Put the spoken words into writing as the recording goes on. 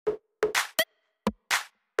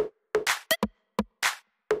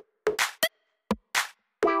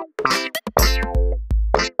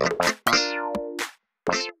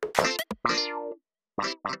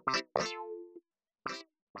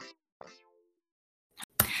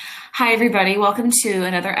Hi, everybody. Welcome to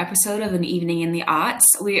another episode of An Evening in the Aughts.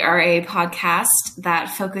 We are a podcast that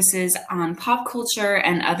focuses on pop culture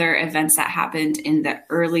and other events that happened in the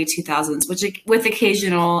early 2000s, which with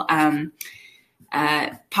occasional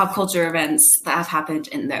pop culture events that have happened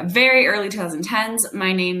in the very early 2010s.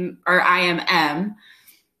 I am M.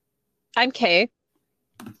 I'm Kay.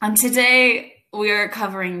 And today we are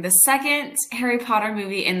covering the second Harry Potter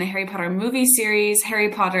movie in the Harry Potter movie series, Harry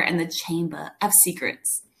Potter and the Chamber of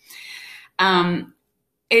Secrets.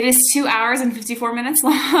 It is 2 hours and 54 minutes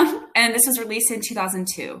long, and this was released in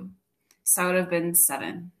 2002. So I would have been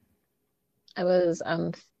 7. I was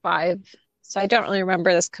 5, so I don't really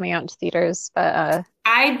remember this coming out into theaters, but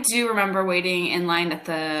I do remember waiting in line at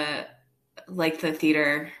the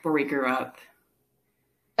theater where we grew up.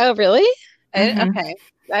 Oh, really? Mm-hmm. Okay.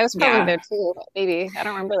 I was probably there too, maybe. I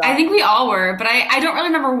don't remember that. I think we all were, but I don't really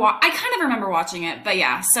remember. I kind of remember watching it, but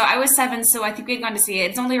yeah. So I was 7, so I think we had gone to see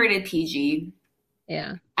it. It's only rated PG.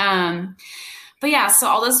 Yeah. But yeah, so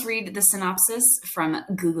I'll just read the synopsis from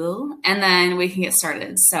Google, and then we can get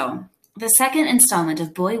started. So, the second installment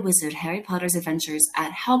of Boy Wizard Harry Potter's adventures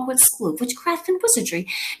at Hogwarts School of Witchcraft and Wizardry,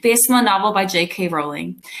 based on a novel by J.K.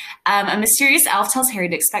 Rowling. A mysterious elf tells Harry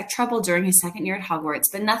to expect trouble during his second year at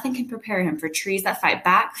Hogwarts, but nothing can prepare him for trees that fight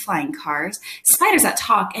back, flying cars, spiders that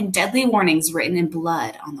talk, and deadly warnings written in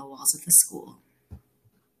blood on the walls of the school.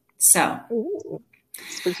 So, ooh,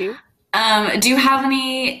 spooky. Do you have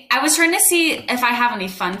any? I was trying to see if I have any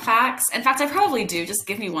fun facts. In fact, I probably do. Just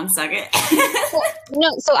give me 1 second. No,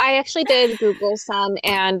 so I actually did Google some,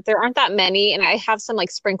 and there aren't that many, and I have some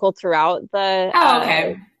like sprinkled throughout the. Oh,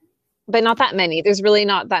 okay. But not that many. There's really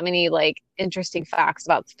not that many like interesting facts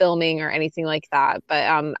about filming or anything like that.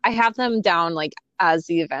 But I have them down like as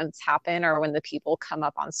the events happen or when the people come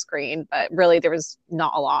up on screen. But really, there was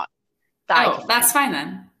not a lot. That's fine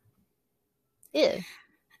then. Yeah.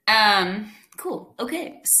 Cool.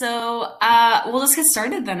 Okay. So, we'll just get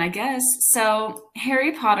started then, I guess. So,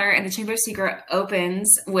 Harry Potter and the Chamber of Secret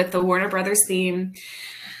opens with the Warner Brothers theme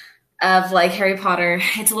of like Harry Potter.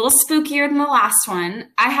 It's a little spookier than the last one.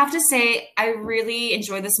 I have to say, I really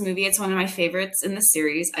enjoy this movie. It's one of my favorites in the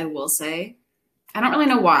series, I will say. I don't really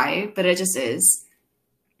know why, but it just is.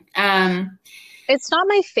 It's not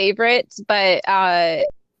my favorite, but I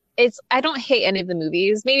don't hate any of the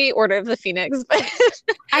movies. Maybe Order of the Phoenix, but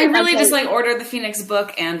I really just like Order of the Phoenix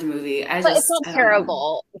book and movie. But it's not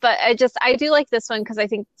terrible. But I do like this one because I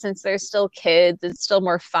think since they're still kids, it's still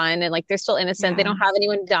more fun and like they're still innocent. Yeah. They don't have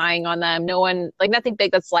anyone dying on them. No one, like nothing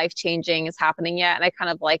big that's life-changing is happening yet. And I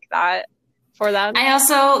kind of like that for them. I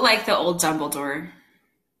also like the old Dumbledore.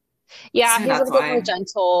 Yeah, so he's a bit more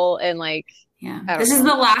gentle and like. Yeah. This is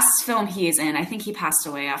the last film he is in. I think he passed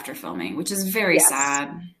away after filming, which is very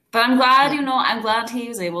sad. But I'm glad, I'm glad he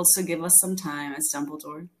was able to give us some time as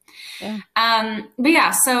Dumbledore. Yeah. But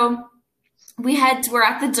yeah, so we're at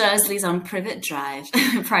the Dursleys on Private Drive,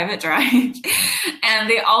 and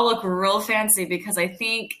they all look real fancy because I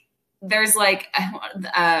think there's like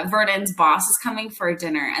Vernon's boss is coming for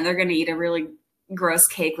dinner, and they're going to eat a really gross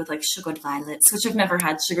cake with like sugared violets, which I've never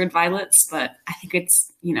had sugared violets, but I think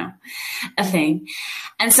it's, a thing.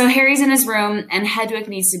 And so Harry's in his room, and Hedwig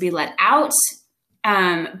needs to be let out.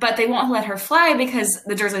 But they won't let her fly because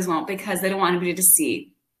the Dursleys won't, because they don't want anybody to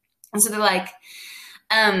see. And so they're like,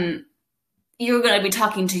 you're going to be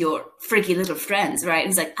talking to your freaky little friends, right? And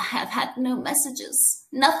he's like, I have had no messages,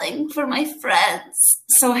 nothing for my friends.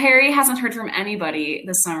 So Harry hasn't heard from anybody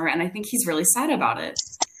this summer, and I think he's really sad about it.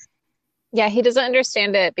 Yeah, he doesn't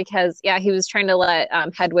understand it because, he was trying to let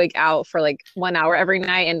Hedwig out for like 1 hour every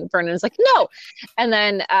night, and Vernon's like, no. And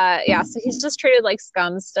then, so he's just treated like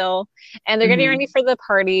scum still. And they're getting ready for the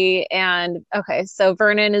party. And, okay, so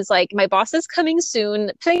Vernon is like, my boss is coming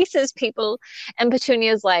soon. Places, people. And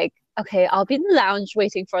Petunia's like, okay, I'll be in the lounge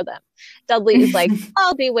waiting for them. Dudley is like,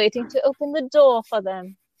 I'll be waiting to open the door for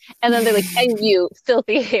them. And then they're like, and you,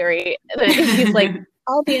 filthy Harry. And then he's like,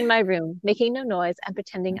 I'll be in my room, making no noise and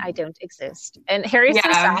pretending I don't exist. And Harry's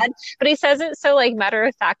so sad, but he says it so like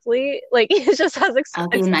matter-of-factly, like he just has I'll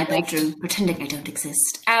be in my bedroom, pretending I don't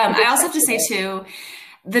exist. I also have to say too,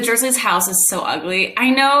 the Dursleys' house is so ugly. I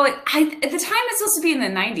know, at the time it's supposed to be in the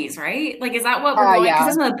 90s, right? Like, is that what we're going?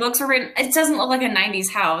 Because some of the books were written, it doesn't look like a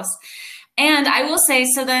 90s house. And I will say,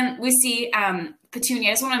 so then we see Petunia.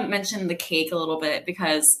 I just want to mention the cake a little bit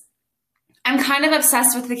because I'm kind of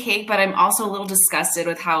obsessed with the cake, but I'm also a little disgusted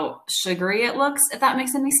with how sugary it looks, if that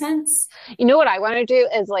makes any sense. You know what I want to do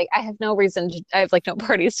is like I have no reason to, I have like no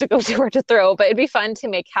parties to go to or to throw, but it'd be fun to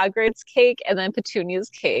make Hagrid's cake and then Petunia's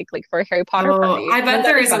cake, like for a Harry Potter Oh, party. I bet Wouldn't that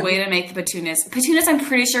there be is a fun? way to make the petunias. Petunias, I'm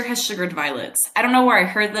pretty sure has sugared violets. I don't know where I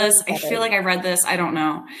heard What this. is I that feel is? like I read this. I don't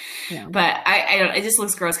know, No. but I don't. It just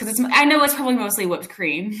looks gross because it's. I know it's probably mostly whipped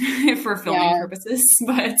cream for filming Yeah. purposes,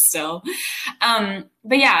 but still.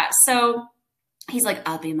 But yeah, so he's like,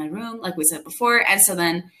 I'll be in my room, like we said before, and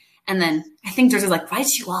then I think George is like, right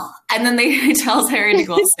you are. And then they tells Harry to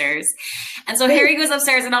go upstairs. And so Harry goes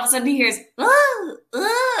upstairs and all of a sudden he hears, or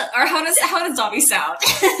how does Dobby sound?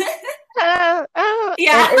 Yeah,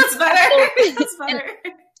 And that's better. That's and better.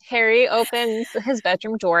 Harry opens his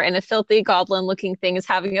bedroom door and a filthy goblin looking thing is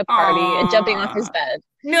having a party and jumping off his Aww. bed.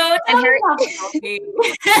 No, And tell me Harry not to help me.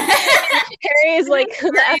 Harry is like,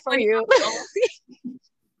 who the F are you?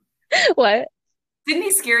 What? Didn't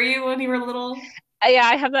he scare you when you were little? Yeah,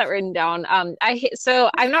 I have that written down. So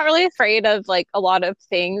I'm not really afraid of like a lot of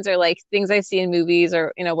things or like things I see in movies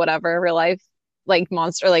or whatever real life like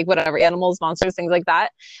monster like whatever animals, monsters, things like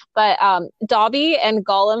that. But Dobby and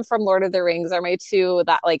Gollum from Lord of the Rings are my two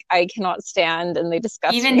that like I cannot stand and they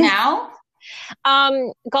disgust Even me. now?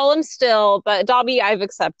 Gollum still, but Dobby I've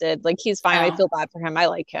accepted. Like he's fine. I Oh. feel bad for him. I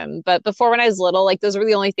like him. But before when I was little, like those were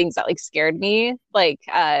the only things that like scared me. Like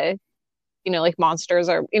like monsters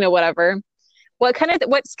or whatever.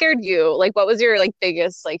 What scared you? Like what was your like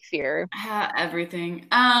biggest like fear? Everything.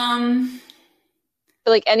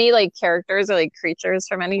 Like any like characters or like creatures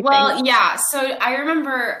from anything? Well, yeah. So I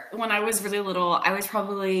remember when I was really little, I was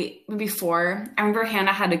probably maybe 4. I remember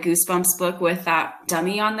Hannah had a Goosebumps book with that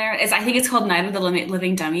dummy on there. I think it's called Night of the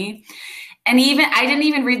Living Dummy. And even I didn't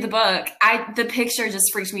even read the book. The picture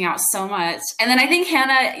just freaked me out so much. And then I think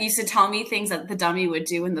Hannah used to tell me things that the dummy would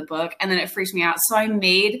do in the book, and then it freaked me out. So I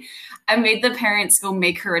made the parents go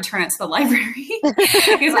make her return it to the library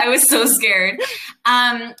because I was so scared.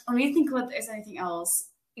 Let me think what is anything else.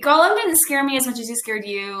 Gollum didn't scare me as much as he scared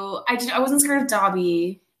you. I wasn't scared of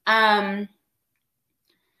Dobby. There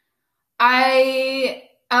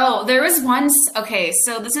was once. Okay,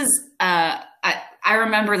 so this is I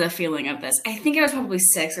remember the feeling of this. I think I was probably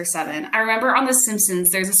 6 or 7. I remember on The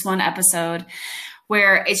Simpsons, there's this one episode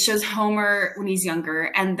where it shows Homer when he's younger,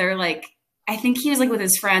 and they're like, I think he was like with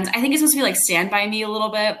his friends. I think it's supposed to be like Stand By Me a little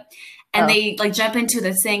bit. And they like jump into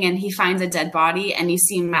the thing and he finds a dead body and you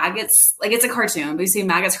see maggots, like it's a cartoon, but you see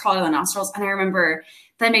maggots crawl out of the nostrils. And I remember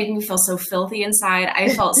that made me feel so filthy inside. I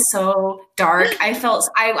felt so dark. I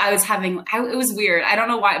it was weird. I don't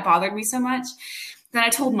know why it bothered me so much. Then I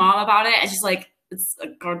told mom about it and she's like, it's a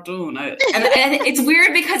cartoon. And it's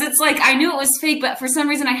weird because it's like, I knew it was fake, but for some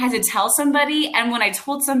reason I had to tell somebody. And when I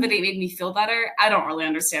told somebody, it made me feel better. I don't really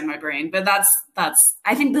understand my brain, but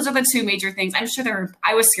I think those are the two major things. I'm sure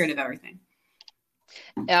I was scared of everything.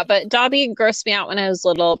 Yeah, but Dobby grossed me out when I was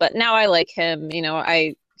little, but now I like him.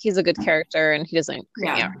 He's a good character and he doesn't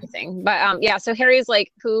creep me out or anything. But yeah, so Harry's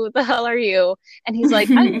like, who the hell are you? And he's like,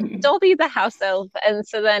 I'm Dobby the house elf. And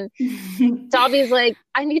so then Dobby's like,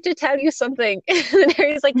 I need to tell you something. And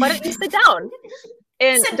Harry's like, why don't you sit down?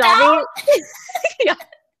 And Sit Dobby down? yeah.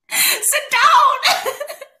 Sit down.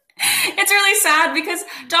 It's really sad because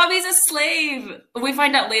Dobby's a slave. We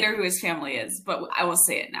find out later who his family is, but I won't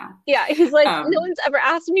say it now. Yeah, he's like, no one's ever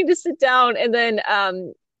asked me to sit down. And then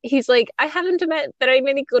he's like, I haven't met very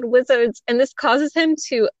many good wizards, and this causes him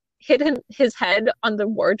to hit his head on the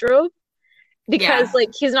wardrobe because like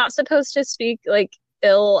he's not supposed to speak like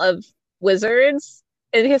ill of wizards,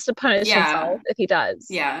 and he has to punish himself if he does.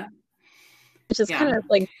 Yeah. Which is kind of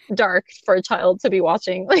like dark for a child to be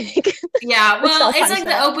watching. Like yeah, well, it's like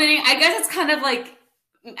the opening. I guess it's kind of like,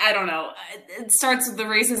 I don't know. It starts with the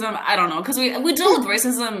racism. I don't know because we deal with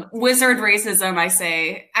racism, wizard racism. I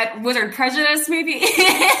say wizard prejudice, maybe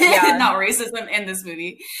not racism in this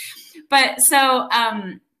movie. But so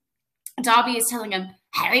Dobby is telling him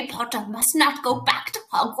Harry Potter must not go back to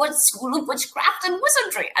Hogwarts School of Witchcraft and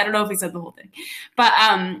Wizardry. I don't know if he said the whole thing, but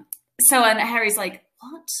and Harry's like,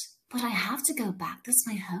 what? But I have to go back. This is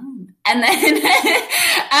my home. And then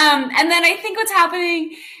I think what's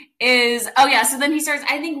happening is, so then he starts,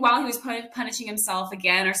 I think while he was punishing himself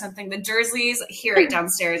again or something, the Dursleys hear it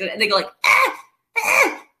downstairs and they go like, ah,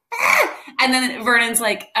 ah, ah. And then Vernon's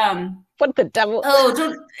like, what the devil? Oh, he's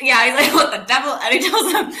like, what the devil? And he tells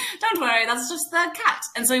him, don't worry, that's just the cat.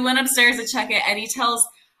 And so he went upstairs to check it and he tells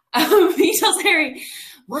Harry,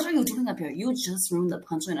 what are you doing up here? You just ruined the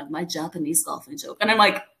punchline of my Japanese golfing joke. And I'm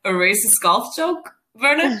like, a racist golf joke?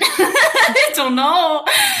 Vernon? I don't know.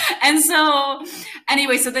 And so,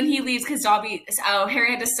 anyway, so then he leaves because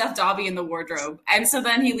Harry had to stuff Dobby in the wardrobe. And so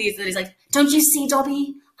then he leaves and he's like, don't you see,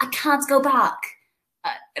 Dobby? I can't go back.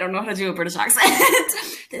 I don't know how to do a British accent.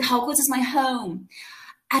 Hogwarts is my home.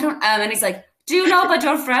 I don't, and he's like, do you know, but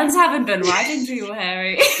your friends haven't been writing to you,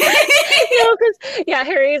 Harry. Because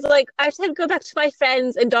Harry's like, I have to go back to my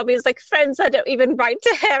friends, and Dobby's like, friends, I don't even write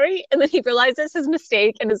to Harry. And then he realizes his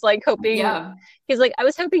mistake and is like hoping. Yeah. He's like, I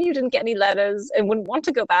was hoping you didn't get any letters and wouldn't want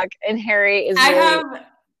to go back. And Harry is.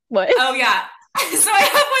 What? Oh yeah. So I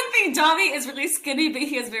have one thing. Dobby is really skinny, but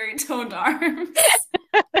he has very toned arms.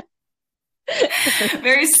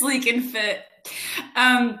 Very sleek and fit.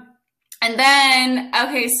 And then,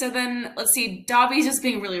 okay, so then let's see, Dobby's just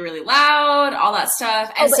being really, really loud, all that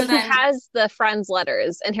stuff. And so then he has the friends'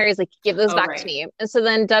 letters, and Harry's like, give those back to me. And so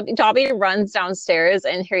then Dobby runs downstairs,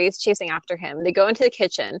 and Harry's chasing after him. They go into the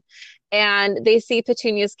kitchen, and they see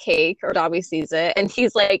Petunia's cake, or Dobby sees it, and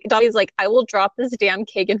Dobby's like, I will drop this damn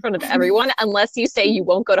cake in front of everyone unless you say you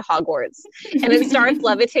won't go to Hogwarts. And it starts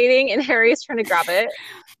levitating, and Harry's trying to grab it.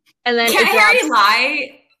 And then Harry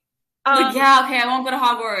lie? Yeah, okay, I won't go to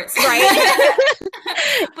Hogwarts. Right.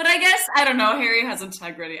 But I guess, I don't know, Harry has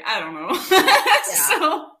integrity. I don't know.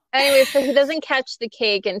 So anyway, so he doesn't catch the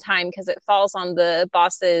cake in time because it falls on the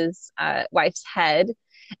boss's wife's head.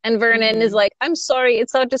 And Vernon is like, I'm sorry,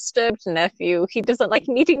 it's our disturbed nephew. He doesn't like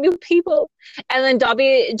meeting new people. And then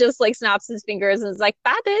Dobby just like snaps his fingers and is like,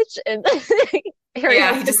 bad bitch. And Harry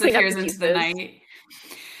he disappears into the night.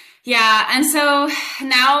 Yeah, and so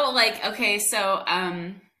now, like, okay, so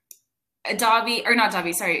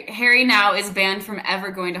Harry now is banned from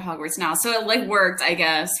ever going to Hogwarts now. So it like worked, I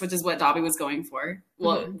guess, which is what Dobby was going for.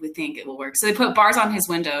 Well, we think it will work. So they put bars on his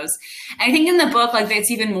windows. And I think in the book, like,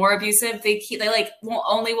 it's even more abusive. They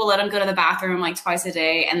will let him go to the bathroom like twice a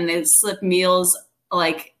day, and they slip meals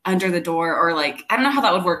like under the door, or like, I don't know how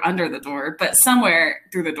that would work under the door, but somewhere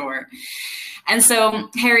through the door. And so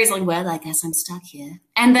Harry's like, well, I guess I'm stuck here.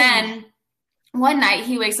 And then one night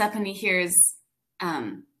he wakes up and he hears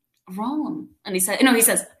Ron. And he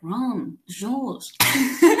says, Ron, George,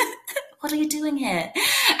 what are you doing here?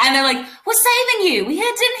 And they're like, we're saving you. We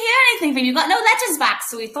didn't hear anything from you. Got no letters back.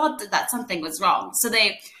 So we thought that something was wrong. So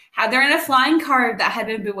they're in a flying car that had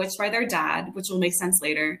been bewitched by their dad, which will make sense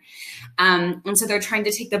later. And so they're trying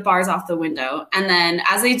to take the bars off the window. And then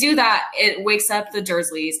as they do that, it wakes up the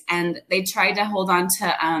Dursleys, and they try to hold on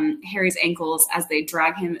to Harry's ankles as they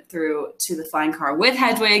drag him through to the flying car with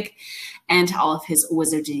Hedwig and all of his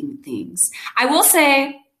wizarding things. I will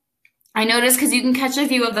say, I noticed, because you can catch a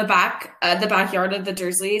view of the backyard of the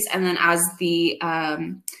Dursleys, and then as the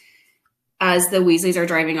Weasleys are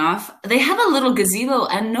driving off, they have a little gazebo,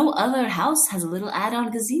 and no other house has a little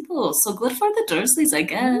add-on gazebo. So good for the Dursleys, I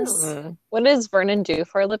guess. What does Vernon do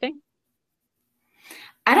for a living?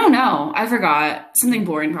 I don't know. I forgot. Something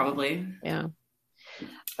boring, probably. Yeah.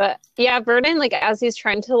 But yeah, Vernon, like, as he's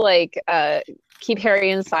trying to like keep Harry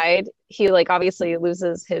inside, he like obviously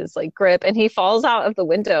loses his like grip, and he falls out of the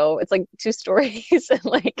window. It's like 2 stories, and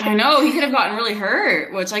like, I know he could have gotten really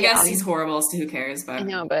hurt, which I guess he's horrible, so who cares? But I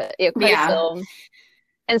know, but still.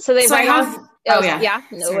 And so they ride off.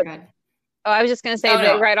 I was just gonna say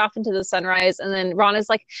they ride off into the sunrise, and then Ron is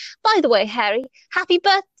like, by the way, Harry, happy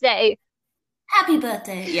birthday. Happy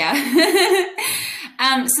birthday. Yeah.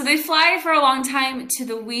 So they fly for a long time to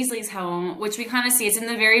the Weasleys' home, which we kind of see. It's in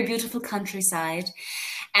the very beautiful countryside.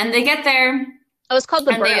 And they get there. Oh, it's called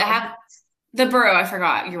the Burrow. They have the Burrow. I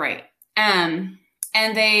forgot. You're right. And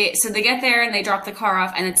they get there and they drop the car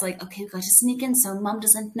off, and it's like, okay, we got to sneak in so Mom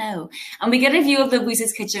doesn't know. And we get a view of the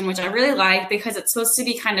Weasleys' kitchen, which I really like because it's supposed to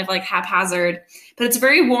be kind of like haphazard, but it's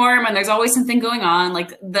very warm and there's always something going on.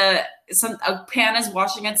 Like a pan is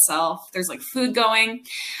washing itself. There's like food going.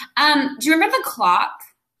 Do you remember the clock?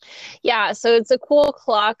 Yeah. So it's a cool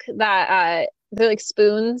clock that, they're like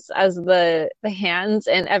spoons as the hands,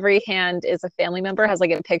 and every hand is a family member, has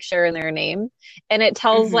like a picture and their name, and it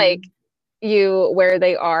tells like you where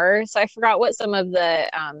they are. So I forgot what some of the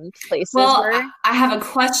places were. I have a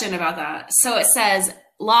question about that. So it says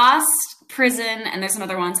lost, prison, and there's some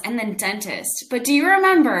other ones, and then dentist. But do you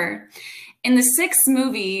remember in the 6th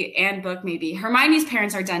movie and book, maybe Hermione's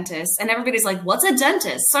parents are dentists, and everybody's like, what's a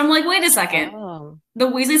dentist? So I'm like, wait a second. The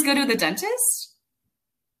Weasleys go to the dentist?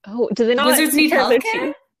 Oh, do they not? Wizards need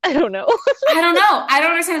healthcare? I don't know. I don't know. I don't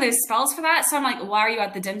understand there's spells for that. So I'm like, why are you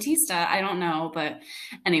at the dentista? I don't know. But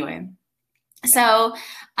anyway. So,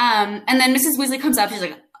 and then Mrs. Weasley comes up. She's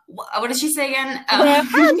like, what did she say again? Where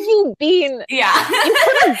have you been? Yeah. You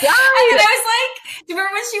could have died. And I was like, do you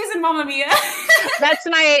remember when she was in Mamma Mia? That's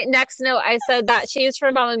my next note. I said that she is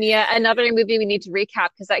from Mamma Mia, another movie we need to recap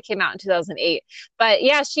because that came out in 2008. But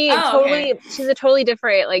yeah, Okay. she's a totally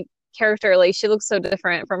different like character. Like she looks so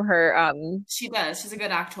different from her She does. She's a good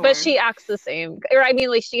but actor. she acts the same. Or I mean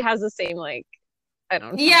like she has the same like I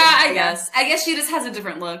don't know, Yeah, something, I guess. I guess she just has a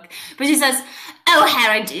different look. But she says, "Oh,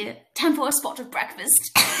 Harry dear, time for a spot of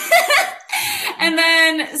breakfast." And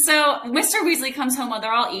then, so Mr. Weasley comes home while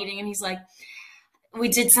they're all eating, and he's like, "We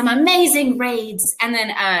did some amazing raids." And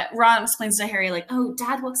then Ron explains to Harry, like, "Oh,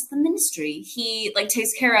 Dad works at the Ministry. He like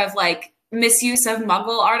takes care of like misuse of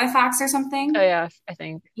Muggle artifacts or something." Oh yeah, I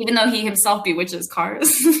think. Even though he himself bewitches cars.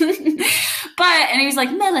 And he was like,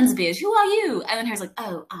 "Melonsbeard, who are you?" And then Harry's like,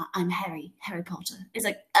 "Oh, I'm Harry Potter." He's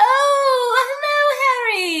like, "Oh, hello,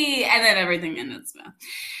 Harry." And then everything in its mouth.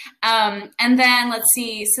 And then let's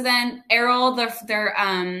see. So then Errol, their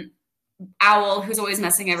owl, who's always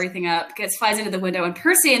messing everything up, flies into the window, and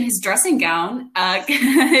Percy in his dressing gown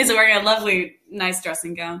is wearing a lovely, nice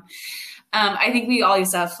dressing gown. I think we all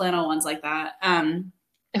used to have flannel ones like that.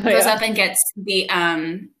 Goes up and gets the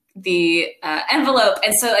envelope,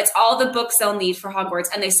 and so it's all the books they'll need for Hogwarts,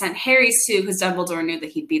 and they sent Harry's too because Dumbledore knew that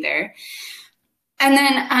he'd be there. And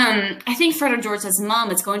then I think Fred or George says,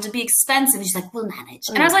 "Mom, it's going to be expensive." And she's like, "We'll manage."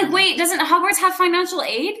 And I was like, "Wait, doesn't Hogwarts have financial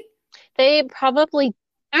aid?" They probably,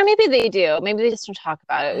 or maybe they do. Maybe they just don't talk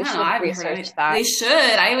about it. We should I research that. They should,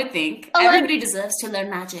 I would think. Everybody deserves to learn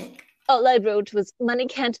magic. All I wrote was money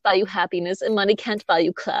can't buy you happiness and money can't buy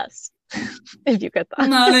you class. If you get that.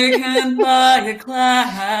 Money can't buy you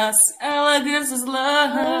class. Elegance is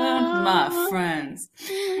love, my friends.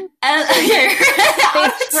 And, they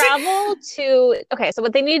travel to, okay, so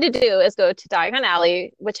what they need to do is go to Diagon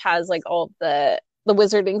Alley, which has like all the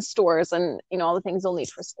wizarding stores and all the things you'll need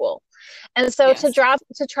for school. And so to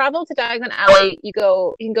travel to Diagon Alley, you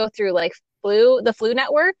can go through like the Floo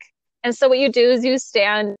network. And so what you do is you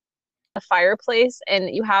stand a fireplace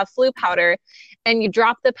and you have Floo powder and you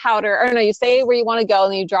drop the powder, or no, you say where you want to go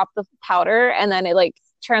and then you drop the powder and then it like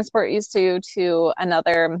transports you to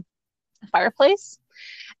another fireplace.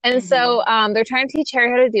 And so they're trying to teach Harry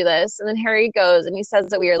how to do this, and then Harry goes and he says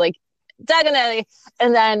that we are like Diagon Alley,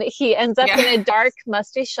 and then he ends up in a dark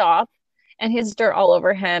musty shop and he has dirt all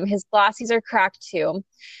over him. His glasses are cracked too,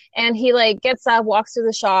 and he like gets up, walks through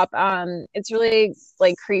the shop. It's really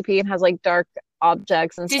like creepy and has like dark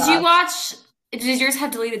objects and stuff. Did yours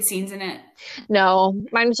have deleted scenes in it? No,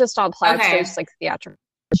 mine was just on Plex. So it's like theatrical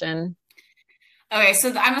version. Okay, so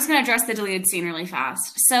I'm just going to address the deleted scene really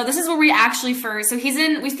fast. So this is where we actually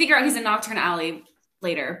we figure out he's in Knockturn Alley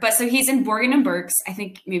later. But so he's in Borgin and Burke's. I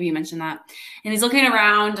think maybe you mentioned that. And he's looking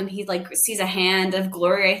around and he like sees a hand of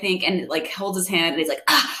Glory, I think, and like holds his hand and he's like,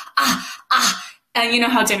 "Ah, ah, ah." And you know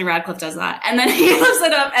how Danny Radcliffe does that. And then he lifts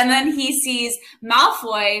it up and then he sees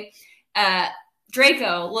Malfoy,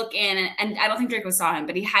 Draco look in, and I don't think Draco saw him,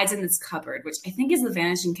 but he hides in this cupboard, which I think is the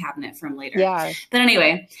vanishing cabinet from later. Yeah. But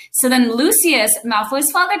anyway, so then Lucius,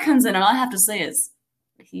 Malfoy's father, comes in, and all I have to say is,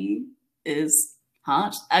 he is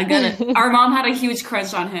hot. Our mom had a huge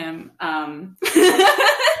crush on him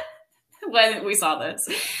when we saw this.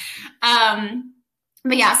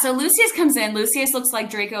 But yeah, so Lucius comes in. Lucius looks like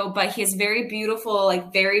Draco, but he has very beautiful,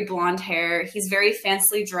 like very blonde hair. He's very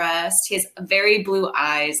fancily dressed. He has very blue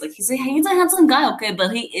eyes. Like he's a handsome guy, okay, but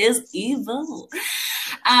he is evil.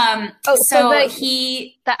 The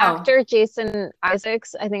actor Jason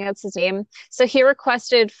Isaacs, I think that's his name. So he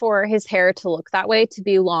requested for his hair to look that way, to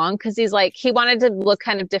be long, because he wanted to look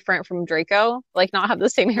kind of different from Draco, like not have the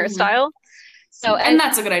same hairstyle. So and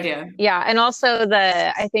that's a good idea. Yeah, and also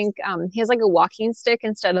I think he has like a walking stick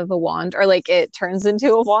instead of a wand, or like it turns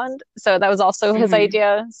into a wand. So that was also his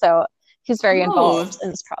idea. So he's very involved in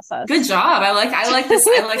this process. Good job. I like this.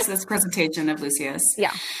 I like this presentation of Lucius.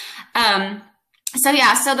 Yeah. So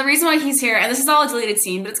the reason why he's here, and this is all a deleted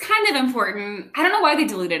scene, but it's kind of important. I don't know why they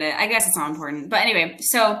deleted it. I guess it's not important. But anyway,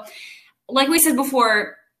 so like we said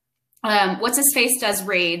before, What's His Face does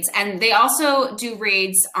raids, and they also do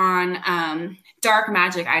raids on dark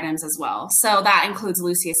magic items as well. So that includes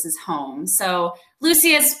Lucius's home. So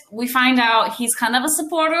Lucius, we find out he's kind of a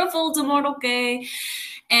supporter of Voldemort, okay?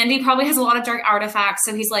 And he probably has a lot of dark artifacts.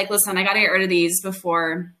 So he's like, listen, I got to get rid of these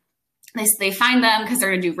before they find them, because they're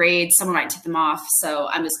going to do raids. Someone might tip them off. So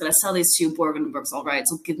I'm just going to sell these to Borgin and Burke's, all right?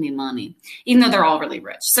 So give me money, even though they're all really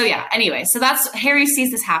rich. So yeah, anyway, so Harry sees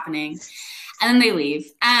this happening. And then they leave.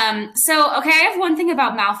 Okay, I have one thing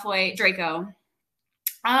about Malfoy, Draco.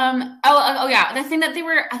 Yeah, the thing that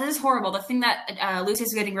this is horrible. The thing that Lucius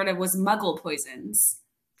was getting rid of was Muggle poisons.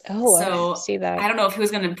 Oh, I didn't So see that. I don't know if he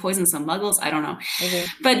was going to poison some muggles. I don't know. Maybe.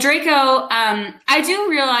 But Draco, I do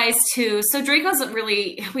realize too. So Draco's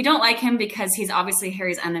really, we don't like him because he's obviously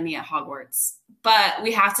Harry's enemy at Hogwarts. But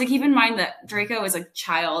we have to keep in mind that Draco is a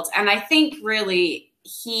child. And I think really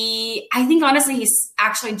I think honestly, he's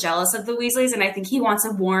actually jealous of the Weasleys. And I think he wants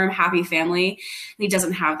a warm, happy family. And he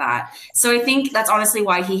doesn't have that. So I think that's honestly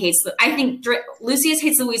why he hates I think Lucius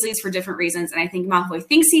hates the Weasleys for different reasons. And I think Malfoy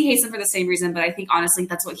thinks he hates them for the same reason. But I think honestly,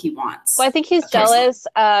 that's what he wants. Well, I think he's jealous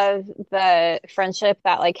of the friendship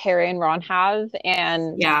that like Harry and Ron have,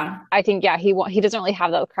 and yeah, I think he doesn't really have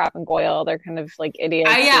that with Crabbe and Goyle. They're kind of like idiots.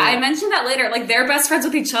 I mentioned that later. Like they're best friends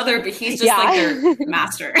with each other, but he's just like their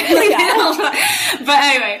master. But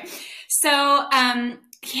anyway, so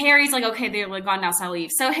Harry's like, okay, they're like gone now, so I'll leave.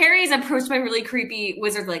 So Harry's approached by a really creepy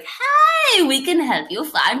wizard, like, hi, we can help you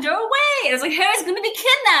find your way. And it's like Harry's gonna be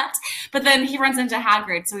kidnapped. But then he runs into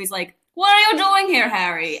Hagrid, so he's like, what are you doing here,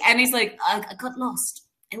 Harry? And he's like, I got lost.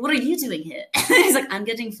 And what are you doing here? He's like, I'm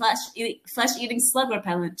getting flesh-eating slug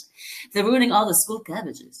repellent. They're ruining all the school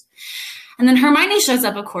cabbages. And then Hermione shows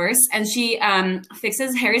up, of course, and she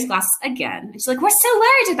fixes Harry's glasses again. And she's like, we're so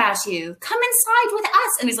worried about you. Come inside with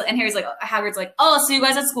us. And Harry's like, Hagrid's like, oh, see you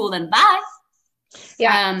guys at school then. Bye.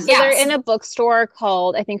 Yeah. So they're in a bookstore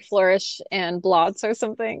called, I think, Flourish and Blots or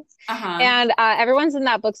something. And everyone's in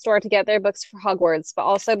that bookstore to get their books for Hogwarts, but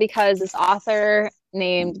also because this author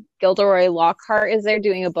named Gilderoy Lockhart is there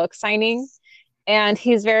doing a book signing. And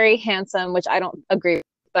he's very handsome, which I don't agree with,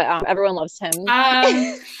 but everyone loves him.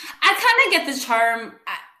 I kind of get the charm.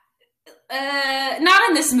 Not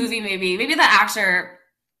in this movie, maybe the actor.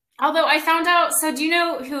 Although I found out, so do you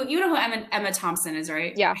know who Emma Thompson is,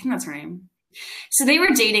 right? Yeah. I think that's her name. So they were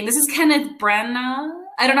dating. This is Kenneth Branagh.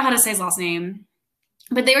 I don't know how to say his last name.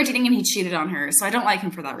 But they were dating and he cheated on her. So I don't like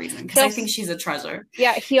him for that reason. Because I think she's a treasure.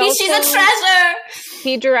 Yeah, she's a treasure!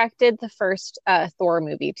 He directed the first Thor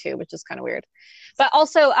movie too, which is kind of weird. But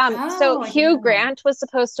also, so Hugh Grant was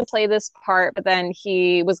supposed to play this part, but then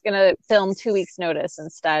he was going to film 2 weeks notice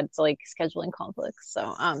instead, so like scheduling conflicts.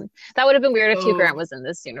 So that would have been weird if Hugh Grant was in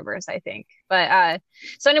this universe, I think. But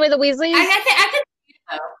so anyway, the Weasleys.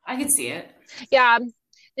 I could see it. Yeah.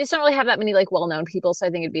 They just don't really have that many like well-known people, so I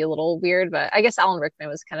think it'd be a little weird. But I guess Alan Rickman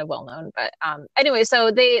was kind of well-known. But anyway, so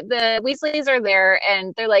the Weasleys are there,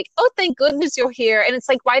 and they're like, "Oh, thank goodness you're here!" And it's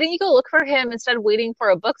like, why didn't you go look for him instead of waiting for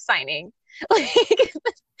a book signing? Like,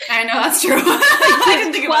 I know that's true.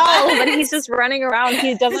 Like, he's 12, but he's just running around.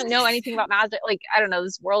 He doesn't know anything about magic. Like, I don't know.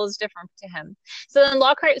 This world is different to him. So then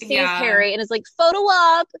Lockhart sees Harry and is like, "Photo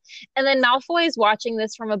up!" And then Malfoy is watching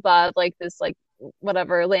this from above, like this, like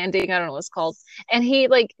whatever landing, I don't know what it's called, and he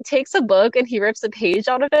like takes a book and he rips a page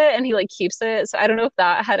out of it and he like keeps it. So I don't know if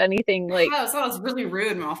that had anything like that was really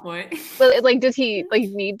rude, Malfoy. But like, did he like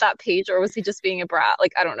need that page, or was he just being a brat?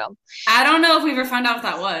 Like, I don't know if we ever found out what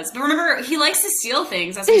that was, but remember, he likes to steal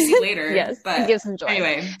things, as we see later. Yes, but it gives him joy.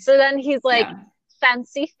 Anyway, so then he's like,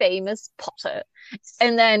 fancy famous Potter,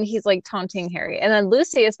 and then he's like taunting Harry, and then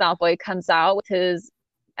Lucius Malfoy comes out with his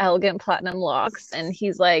elegant platinum locks and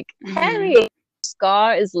he's like, Harry,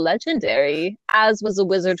 scar is legendary, as was the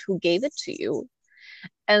wizard who gave it to you.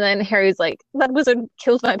 And then Harry's like, that wizard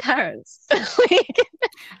killed my parents. Like,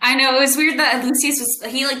 I know, it was weird that Lucius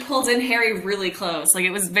he like pulled in Harry really close. Like,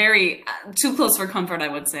 it was very too close for comfort, I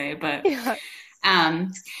would say. But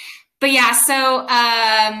but yeah, so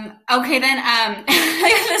okay, then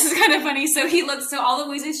this is kind of funny. So all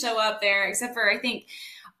the Weasleys show up there, except for I think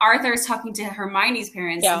Arthur's talking to Hermione's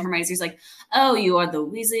parents, and Hermione's like, "Oh, you are the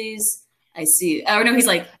Weasleys. I see." Oh no, he's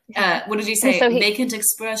like, what did you say? So vacant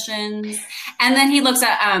expressions. And then he looks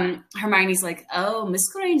at Hermione's like, "Oh, Miss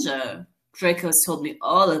Granger, Draco's told me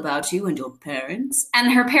all about you and your parents."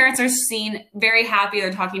 And her parents are seen very happy.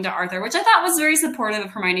 They're talking to Arthur, which I thought was very supportive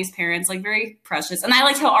of Hermione's parents, like very precious. And I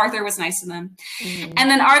liked how Arthur was nice to them. Mm-hmm. And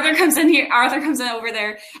then Arthur comes in over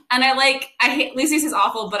there, and I hate Lucius is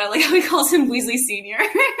awful, but I like how he calls him Weasley Senior.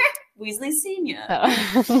 Weasley Senior.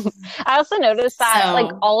 Oh. I also noticed that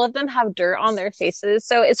like all of them have dirt on their faces.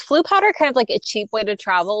 So is Floo powder kind of like a cheap way to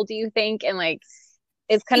travel, do you think? And like,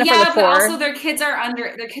 it's kind of for the poor. But also their kids are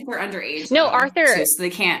underage. No, Arthur, too, so they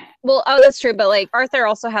can't. Well, that's true, but like Arthur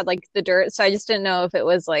also had like the dirt, so I just didn't know if it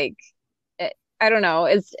was like, I don't know.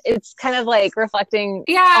 It's kind of like reflecting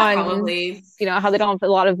on probably, how they don't have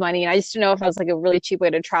a lot of money, and I just didn't know if it was like a really cheap way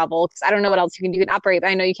to travel, because I don't know what else you can do. You can operate, but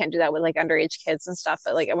I know you can't do that with like underage kids and stuff.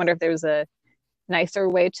 But like, I wonder if there was a nicer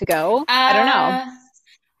way to go. I don't know.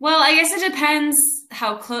 Well, I guess it depends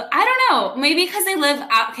how close. I don't know. Maybe because they live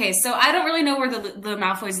out. Okay, so I don't really know where the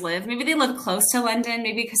Malfoys live. Maybe they live close to London.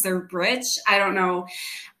 Maybe because they're rich. I don't know.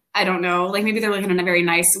 I don't know. Like maybe they're living in a very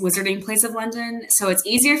nice wizarding place of London, so it's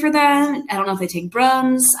easier for them. I don't know if they take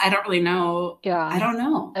brooms. I don't really know. Yeah. I don't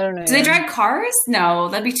know. I don't know. Do they drive cars? No,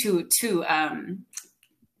 that'd be too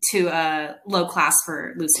low class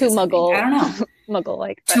for Lucius. Too muggle. I don't know. Muggle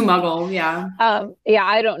like. Too muggle, yeah. Yeah,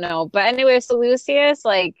 I don't know. But anyway, so Lucius,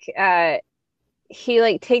 like, he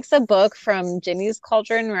like takes a book from Ginny's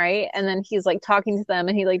cauldron, right? And then he's like talking to them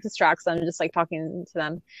and he like distracts them, just like talking to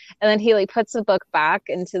them. And then he like puts the book back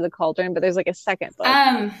into the cauldron, but there's like a second book.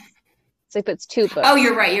 So he puts two books. Oh,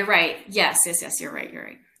 you're right. Yes, you're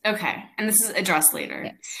right. Okay. And this is addressed later.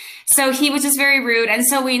 Yes. So he was just very rude. And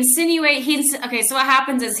so we insinuate okay, so what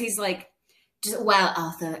happens is he's like, well,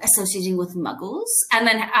 Arthur, associating with muggles, and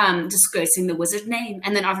then disgracing the wizard name.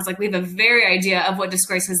 And then Arthur's like, we have a very idea of what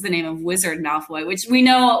disgraces the name of Wizard Malfoy, which we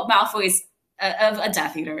know Malfoy's a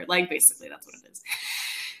Death Eater. Like, basically, that's what it is.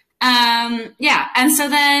 Yeah. And so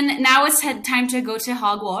then now it's time to go to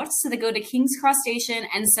Hogwarts. So they go to King's Cross Station.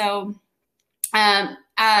 And so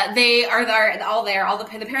they are there, all there. All the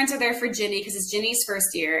parents are there for Ginny because it's Ginny's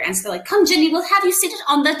first year. And so they're like, come, Ginny, we'll have you seated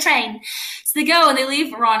on the train. So they go and they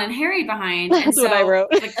leave Ron and Harry behind. That's what I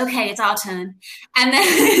wrote. Like, okay, it's our turn. And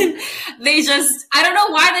then they just, I don't know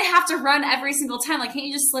why they have to run every single time. Like, can't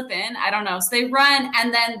you just slip in? I don't know. So they run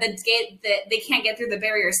and then they can't get through the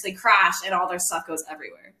barrier. So they crash and all their stuff goes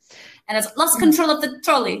everywhere. And it's lost control of the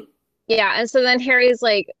trolley. Yeah, and so then Harry's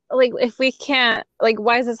like, if we can't, like,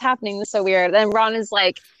 why is this happening? This is so weird. Then Ron is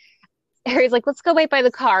like, Harry's like, let's go wait by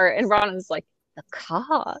the car. And Ron is like, the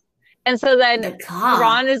car? And so then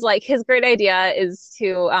Ron is like, his great idea is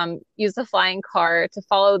to use the flying car to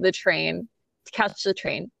follow the train, to catch the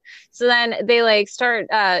train. So then they like start,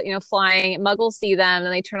 flying. Muggles see them,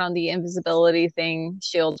 and they turn on the invisibility thing,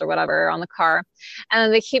 shields or whatever, on the car, and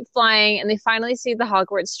then they keep flying, and they finally see the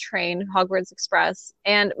Hogwarts train, Hogwarts Express.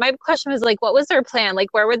 And my question was like, what was their plan?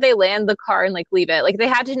 Like, where would they land the car and like leave it? Like, they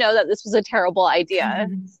had to know that this was a terrible idea.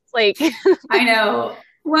 Like, I know.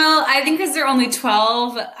 Well, I think because they're only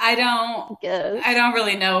 12, I don't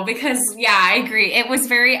really know because, yeah, I agree. It was a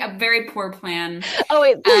very poor plan. Oh,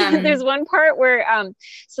 wait, there's one part where,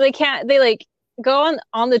 so they like go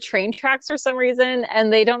on the train tracks for some reason,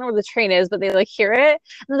 and they don't know where the train is, but they like hear it,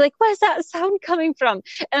 and they're like, where's that sound coming from?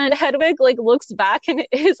 And Hedwig like looks back, and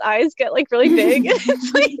his eyes get like really big.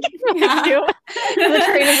 It's like really cute. The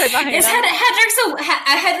train is right behind them.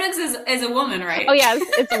 Hedwig is a woman, right? Oh yeah,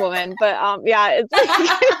 it's a woman, but yeah, it's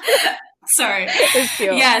like, sorry, it's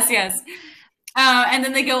cute. Yes. And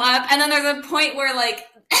then they go up, and then there's a point where like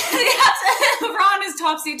Ron is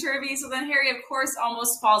topsy-turvy, so then Harry, of course,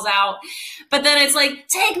 almost falls out. But then it's like,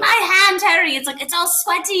 take my hand, Harry. It's like, it's all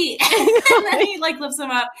sweaty. And then he like lifts him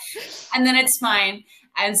up, and then it's fine.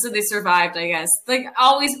 And so they survived, I guess. Like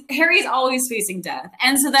always, Harry's always facing death.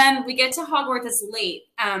 And so then we get to Hogwarts, it's late.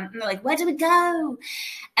 And they're like, where do we go?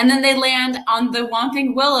 And then they land on the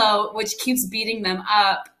Whomping Willow, which keeps beating them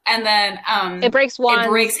up. And then it breaks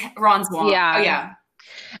Ron's wand. Yeah. Oh, yeah.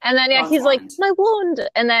 And then he's like, my wound.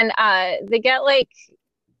 And then they get like,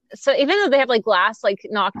 so even though they have like glass like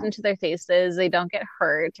knocked into their faces, they don't get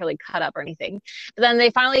hurt or like cut up or anything. But then they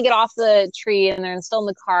finally get off the tree and they're still in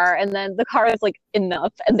the car, and then the car is like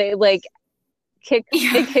enough, and they like it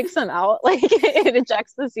kicks them out, like it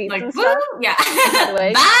ejects the seats like, and stuff. Yeah.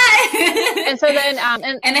 Bye. And so then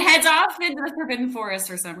and it heads off into the Forbidden Forest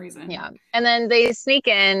for some reason. Yeah. And then they sneak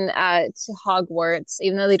in to Hogwarts,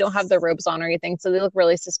 even though they don't have their robes on or anything, so they look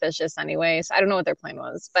really suspicious anyway. So I don't know what their plan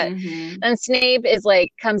was. But then Snape is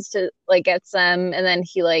like comes to like gets them, and then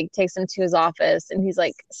he like takes them to his office, and he's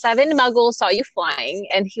like, 7 muggles saw you flying,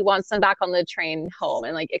 and he wants them back on the train home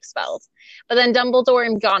and like expelled. But then Dumbledore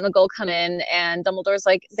and McGonagall come in, and Dumbledore's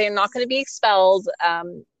like, they're not going to be expelled.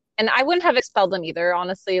 And I wouldn't have expelled them either,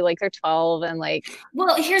 honestly. Like, they're 12 and like...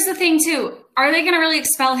 Well, here's the thing, too. Are they going to really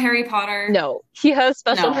expel Harry Potter? No. He has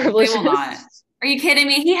special privileges. They will not. Are you kidding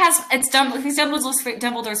me? He's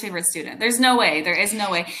Dumbledore's favorite student. There's no way. There is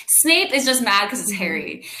no way. Snape is just mad because it's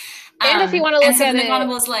Harry. And if you want to look at it...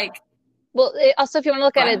 McGonagall is like... Well, also, if you want to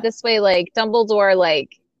look at it this way, like, Dumbledore,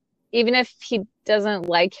 like, even if he doesn't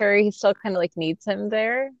like Harry, he still kind of, like, needs him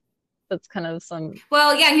there. That's kind of some...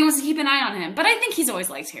 Well, yeah, he wants to keep an eye on him. But I think he's always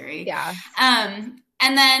liked Harry. Yeah. And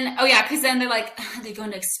then, because then they're like, they're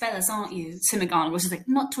going to expel us, aren't you? To McGonagall, which is like,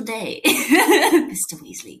 not today, Mr.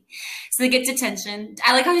 Weasley. So they get detention.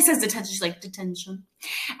 I like how he says detention. She's like, detention.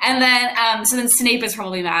 And then, so then Snape is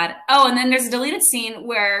probably mad. Oh, and then there's a deleted scene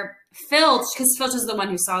where Filch, because Filch is the one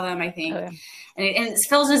who saw them, I think. Oh, yeah. And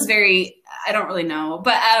Filch is very, I don't really know.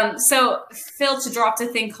 But so Filch dropped a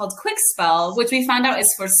thing called Quick Spell, which we found out is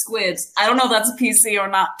for squibs. I don't know if that's a PC or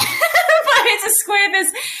not. It's a squib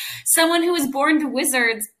is someone who was born to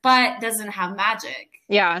wizards but doesn't have magic.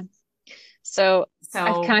 Yeah. So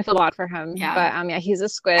I So kind of feel bad for him, yeah, but yeah, he's a I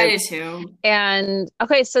squid. do too. And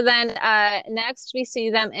okay, so then next we see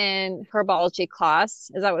them in herbology class.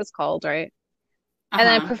 Is that what it's called, right? And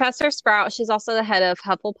then Uh-huh. Professor Sprout, she's also the head of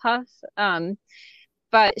Hufflepuff.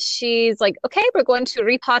 But she's like, okay, we're going to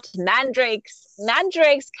repot mandrakes.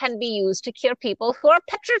 Mandrakes can be used to cure people who are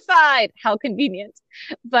petrified. How convenient.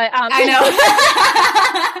 But I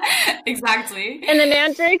know. Exactly. and the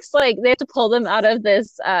mandrakes, like they have to pull them out of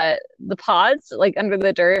this the pods, like under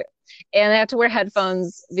the dirt, and they have to wear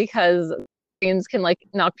headphones because screams can like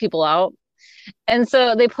knock people out. And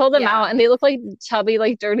so they pull them out Yeah. and they look like chubby,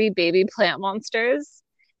 like dirty baby plant monsters.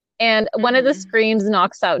 And one of the Hmm. screams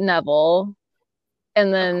knocks out Neville. And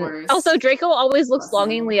Of then course. also Draco always looks Bless him.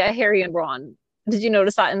 longingly at Harry and Ron. Did you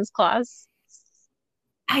notice that in his class?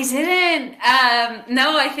 I didn't.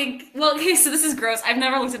 No, I think, well, okay, so this is gross. I've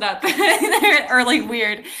never looked it up or like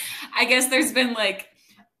weird. I guess there's been like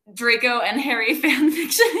Draco and Harry fan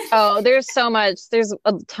fiction. Oh, there's so much. There's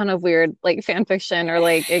a ton of weird like fan fiction or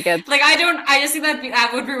like it gets Like I just think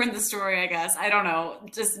that would ruin the story, I guess. I don't know.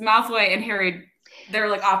 Just Malfoy and Harry, they're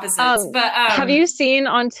like opposites. But have you seen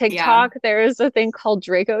on yeah. TikTok there's a thing called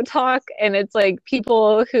Draco Talk and it's like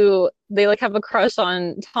people who they like have a crush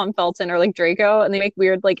on Tom Felton or like Draco and they make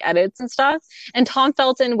weird like edits and stuff. And Tom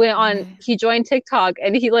Felton went on Okay. he joined TikTok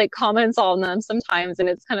and he like comments on them sometimes and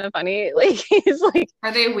it's kind of funny. Like he's like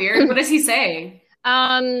Are they weird? What does he say?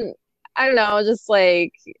 I don't know, just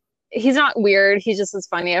like he's not weird. He just is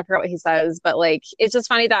funny. I forgot what he says, but like it's just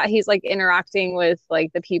funny that he's like interacting with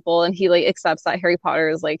like the people and he like accepts that Harry Potter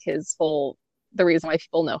is like his whole the reason why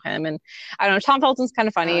people know him. And I don't know, Tom Felton's kind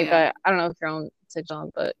of Oh funny, yeah. but I don't know if you're on TikTok,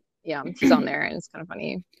 but yeah, he's on there and it's kind of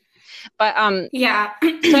funny. But Yeah.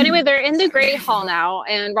 so anyway, they're in the Great Sorry. Hall now,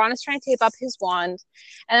 and Ron is trying to tape up his wand,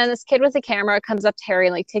 and then this kid with a camera comes up to Harry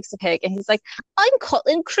and like takes a pic, and he's like, "I'm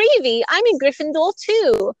Colin Creevy. I'm in Gryffindor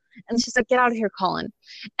too." And she's like, "Get out of here, Colin."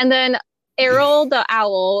 And then Errol, the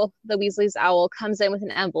owl, the Weasley's owl, comes in with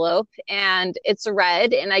an envelope, and it's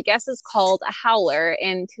red, and I guess it's called a howler,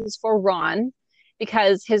 and it's for Ron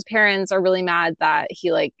because his parents are really mad that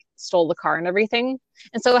he like stole the car and everything.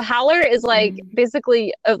 And so a howler is like Mhm.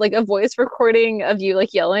 basically like a voice recording of you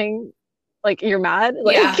like yelling like you're mad.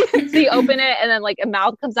 Like Yeah. so you open it and then like a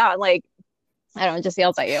mouth comes out and like I don't know, just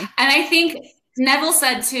yells at you. And I think Neville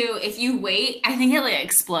said too, if you wait, I think it like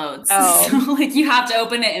explodes. Oh. So like you have to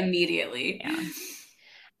open it immediately. Yeah.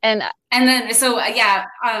 And then so yeah,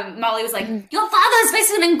 Molly was like, "Your father's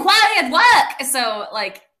facing an inquiry at work." So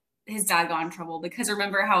like his dad got in trouble because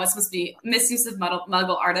remember how it's supposed to be misuse of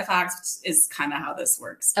Muggle artifacts, which is kind of how this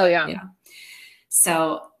works. oh yeah. Yeah.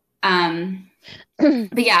 So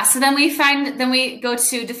but yeah, so then we go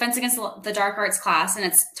to Defense Against the Dark Arts class, and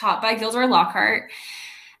it's taught by Gilderoy Lockhart.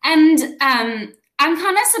 And I'm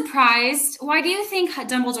kind of surprised. Why do you think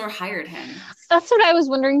Dumbledore hired him? That's what I was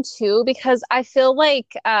wondering too, because I feel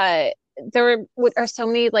like there are so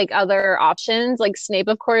many like other options, like Snape,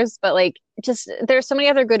 of course, but like just there's so many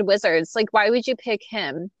other good wizards. Like, why would you pick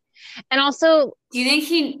him? And also, Do you think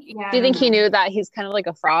he? Yeah, do you I don't think he know. knew that he's kind of like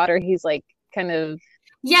a fraud, or he's like kind of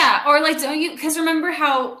Yeah, or like, don't you? Because remember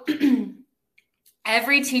how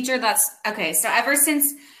every teacher that's okay. So ever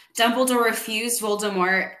since Dumbledore refused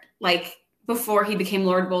Voldemort, like before he became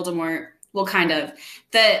Lord Voldemort, well, kind of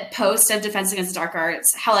the post of Defense Against the Dark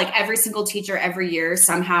Arts, how like every single teacher every year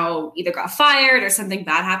somehow either got fired or something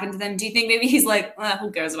bad happened to them. Do you think maybe he's like, who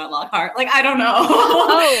cares about Lockhart? Like, I don't know.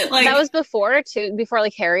 Oh, like, that was before too, before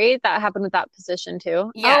like Harry, that happened with that position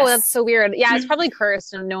too. yes. Oh, that's so weird. Yeah, it's probably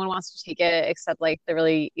cursed and no one wants to take it except like the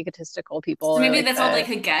really egotistical people. So maybe like that's all they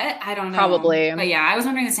could get. I don't know. Probably. But yeah, I was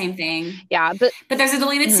wondering the same thing. Yeah, but there's a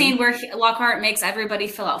deleted Mhm. scene where Lockhart makes everybody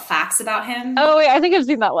fill out facts about him. oh wait, I think I've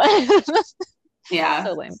seen that one. Yeah.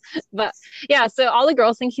 So lame. But yeah, so all the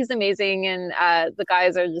girls think he's amazing and the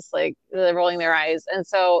guys are just like rolling their eyes. And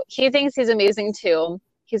so he thinks he's amazing too.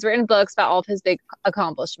 He's written books about all of his big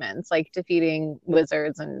accomplishments, like defeating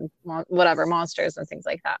wizards and whatever monsters and things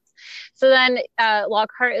like that. So then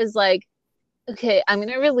Lockhart is like, okay, I'm going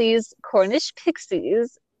to release Cornish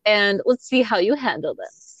pixies and let's see how you handle them.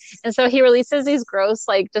 And so he releases these gross,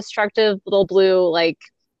 like destructive little blue, like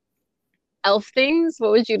elf things.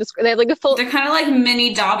 What would you describe? They have like a full. They're kind of like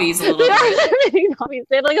mini Dobbies a little bit.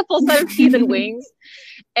 They have like a full set of teeth and wings,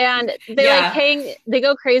 and they Yeah. like hang. They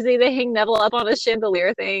go crazy. They hang Neville up on a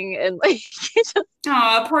chandelier thing, and like.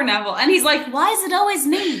 Oh, poor Neville. And he's like, why is it always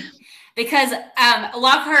me? because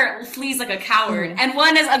Lockhart flees like a coward, Mhm. and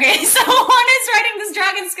one is okay. So one is riding this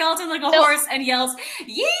dragon skeleton like a No. horse and yells,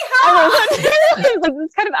 "Yeehaw!"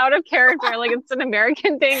 It's kind of out of character, like it's an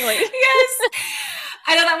American thing. Like, Yes,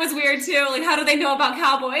 I know that was weird too. Like, how do they know about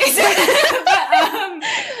cowboys?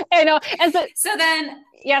 I know. And so then,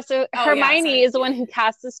 yeah, so Hermione is the one who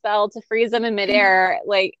casts a spell to freeze them in midair,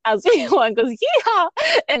 like as one goes, yeah.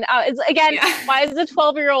 And it's again, why is a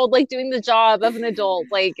 12-year-old like doing the job of an adult?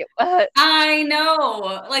 Like, I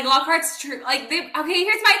know, like Lockhart's true. Like, here's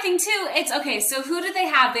my thing too. It's okay. So who did they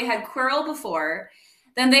have? They had Quirrell before,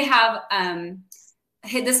 then they have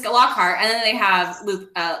this Lockhart, and then they have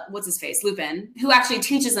what's his face, Lupin, who actually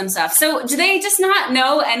teaches them stuff. So do they just not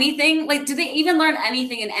know anything? Like, do they even learn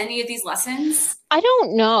anything in any of these lessons? I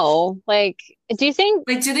don't know. Like, do you think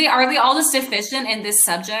like are they all just deficient in this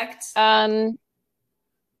subject?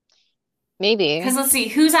 Maybe. Because let's see,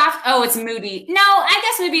 who's after? Oh, it's Moody. No, I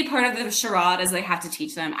guess maybe part of the charade is they have to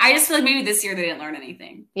teach them. I just feel like maybe this year they didn't learn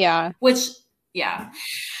anything. Yeah. Yeah.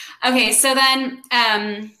 Okay, so then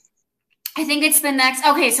I think it's the next.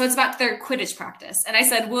 Okay, so it's about their Quidditch practice. And I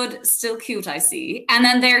said, Wood, still cute, I see. And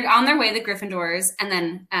then they're on their way, the Gryffindors. And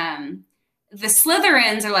then the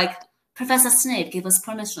Slytherins are like, Professor Snape gave us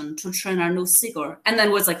permission to train our new seeker. And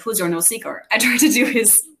then Wood's like, who's your new seeker? I tried to do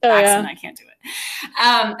his accent. I can't do it.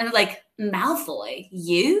 And they're like, Malfoy,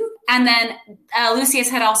 you? And then Lucius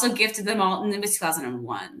had also gifted them all Nimbus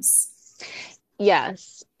 2001s.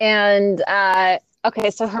 Yes. And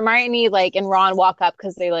okay, so Hermione and Ron walk up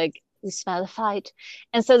because they we smell a fight.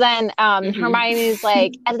 And so then Hermione's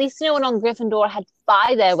like, at least no one on Gryffindor had to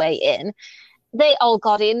buy their way in. They all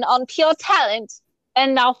got in on pure talent.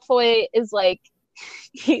 And Malfoy is like,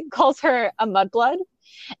 he calls her a mudblood.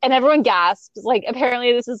 And everyone gasps. Like,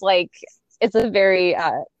 apparently this is it's a very...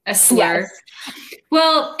 a slur. Yes.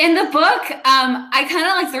 Well, in the book, I kind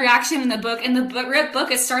of like the reaction in the book. In the book,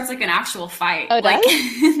 it starts like an actual fight. Oh, does?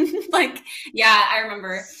 Yeah, I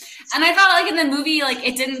remember. And I thought in the movie,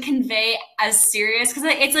 it didn't convey as serious because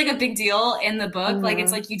it's a big deal in the book. Mm-hmm.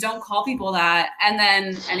 It's you don't call people that. And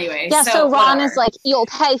then anyway. Yeah, so Ron is like, you'll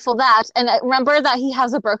pay for that. And remember that he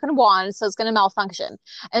has a broken wand, so it's going to malfunction.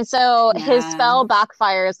 And so his spell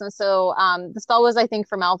backfires. And so the spell was, I think,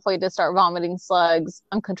 for Malfoy to start vomiting slugs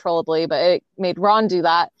uncontrollably, but it made Ron do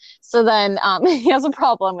that. So then he has a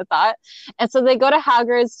problem with that. And so they go to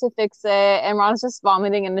Hagrid's to fix it. And Ron's just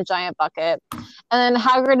vomiting in a giant bucket. And then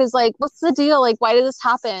Hagrid is like, what's the deal? Why did this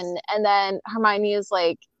happen? And then Hermione is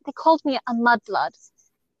like, they called me a mudblood.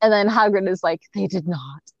 And then Hagrid is like, they did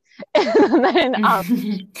not. And then,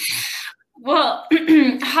 well,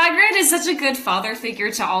 Hagrid is such a good father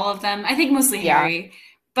figure to all of them. I think mostly Harry.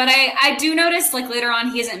 But I do notice later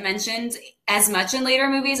on he isn't mentioned as much in later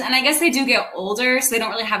movies. And I guess they do get older, so they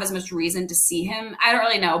don't really have as much reason to see him. I don't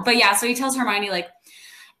really know. But yeah, so he tells Hermione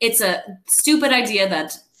it's a stupid idea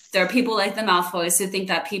that there are people like the Malfoys who think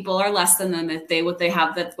that people are less than them if what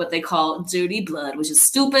they call dirty blood, which is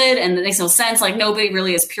stupid and it makes no sense. Nobody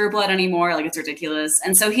really is pure blood anymore. It's ridiculous.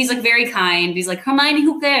 And so he's very kind. He's like, Hermione,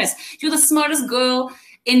 who cares? You're the smartest girl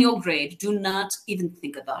in your grade. Do not even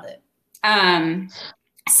think about it.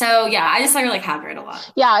 So yeah, I just like Hagrid a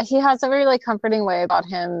lot. Yeah, he has a very comforting way about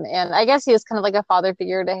him, and I guess he is kind of a father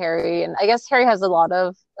figure to Harry, and I guess Harry has a lot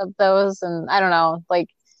of those, and I don't know,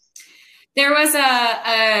 There was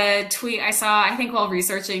a tweet I saw, I think, while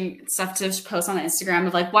researching stuff to post on Instagram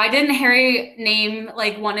of why didn't Harry name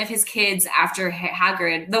one of his kids after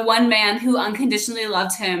Hagrid, the one man who unconditionally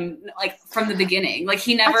loved him from the beginning?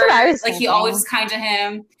 He never he always was kind to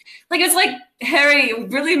him. It's Harry, you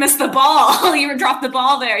really missed the ball. You dropped the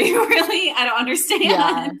ball there. You really, I don't understand.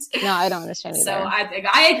 Yeah. No, I don't understand either. So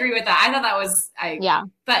I agree with that. I thought that was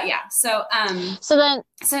But yeah, so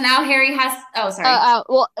now Harry has. Oh, sorry.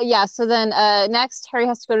 Well, yeah. So then next, Harry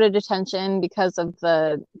has to go to detention because of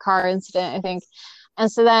the car incident, I think. And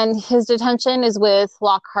so then his detention is with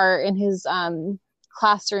Lockhart in his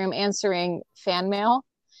classroom answering fan mail.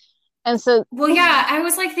 And so, well, yeah, I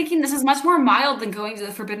was thinking this is much more mild than going to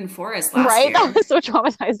the Forbidden Forest last year. Right? That was so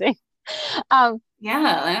traumatizing.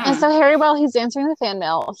 Yeah. And so Harry, while he's answering the fan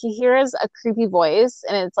mail, he hears a creepy voice,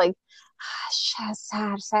 and it's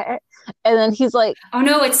and then he's like, oh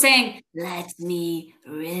no, it's saying, let me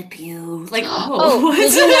rip you. Did you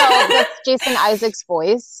know that's Jason Isaac's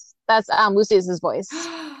voice? That's Lucius's voice.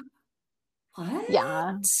 What?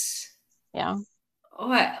 Yeah.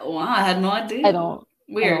 Oh, I had no idea. I don't.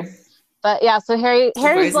 Weird. But yeah, so Harry's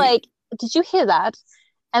crazy. like, did you hear that?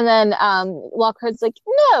 And then Lockhart's like,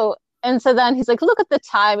 no. And so then he's like, look at the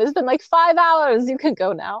time. It's been 5 hours. You can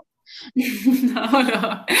go now.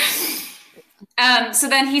 No. So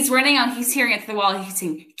then he's running on, he's hearing it through the wall. He's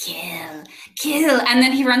saying, kill, kill. And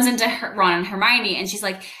then he runs into Ron and Hermione, and she's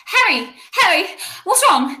like, Harry, what's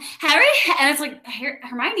wrong? Harry? And it's like,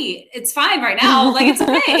 Hermione, it's fine right now. Like, it's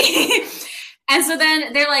okay. And so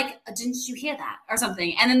then they're like, didn't you hear that? Or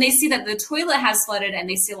something. And then they see that the toilet has flooded, and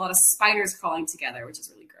they see a lot of spiders crawling together, which is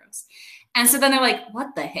really gross. And so then they're like,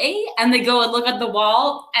 what the hey? And they go and look at the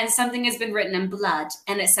wall, and something has been written in blood.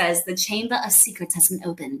 And it says, the Chamber of Secrets has been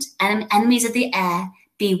opened. And enemies of the air,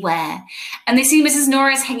 beware. And they see Mrs.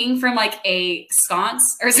 Norris hanging from like a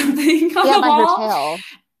sconce or something on the wall. Her tail.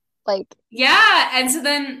 Like, yeah. And so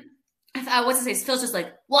then, what's his face? Phil's just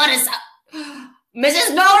like, what is up?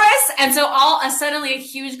 Mrs. Norris! And so suddenly a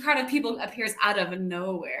huge crowd of people appears out of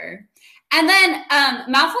nowhere. And then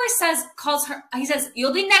Malfoy calls her, he says,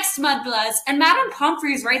 you'll be next, Mudbloods. And Madame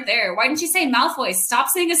Pomfrey is right there. Why didn't you say Malfoy? Stop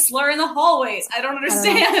saying a slur in the hallways. I don't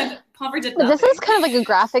understand. Pomfrey did nothing. This is kind of like a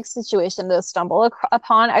graphic situation to stumble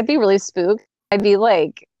upon. I'd be really spooked. I'd be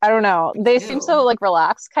like, I don't know. They seem so like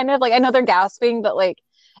relaxed, kind of like, I know they're gasping, but like,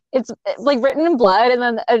 it's like written in blood, and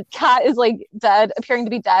then a cat is like dead, appearing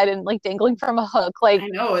to be dead and like dangling from a hook. Like, I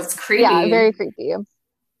know, it's creepy. Yeah, very creepy.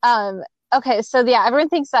 Okay, so yeah, everyone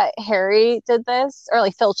thinks that Harry did this, or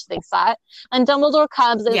like Filch thinks that, and Dumbledore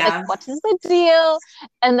comes and is like, "What is the deal?"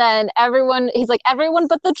 And then he's like, "Everyone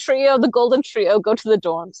but the trio, the Golden Trio, go to the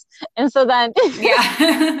dorms." And so then,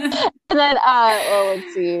 and then,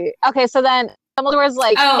 let's see. Okay, so then Dumbledore's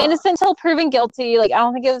like, innocent until proven guilty. Like, I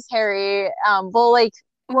don't think it was Harry.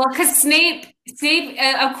 Well, because Snape,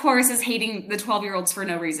 of course, is hating the 12-year-olds for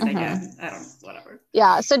no reason, I guess. I don't know, whatever.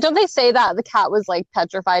 Yeah, so don't they say that the cat was, like,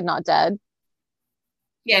 petrified, not dead?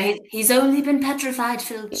 Yeah, he's only been petrified,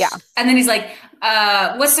 Filch. Yeah. And then he's like,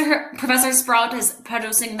 Professor Sprout is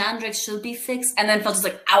producing Mandrix should be fixed. And then Filch is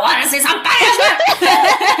like, I want to see some punishment!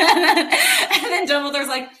 And then Dumbledore's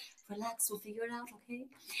like, relax, we'll figure it out, okay?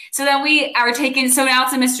 So then so now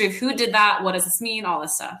it's a mystery of who did that, what does this mean, all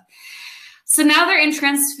this stuff. So now they're in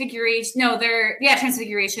Transfiguration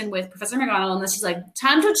with Professor McGonagall, and then she's like,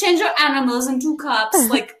 time to change your animals into cups.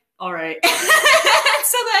 Like, all right.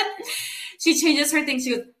 So then she changes her thing.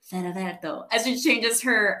 She goes, Ferroverto. As she changes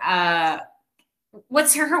her, what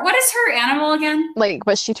is her animal again? Like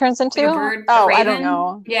what she turns into? Like a bird, I don't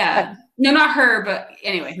know. Yeah. No, not her, but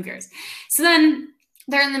anyway, who cares? So then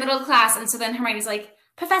they're in the middle of class, and so then Hermione's like,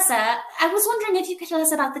 Professor, I was wondering if you could tell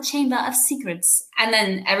us about the Chamber of Secrets. And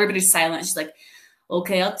then everybody's silent. She's like,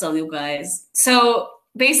 okay, I'll tell you guys. So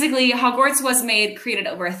basically, Hogwarts was created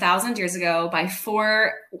over 1,000 years ago by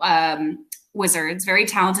 4 wizards, very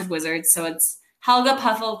talented wizards. So it's Helga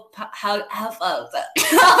Hufflepuff,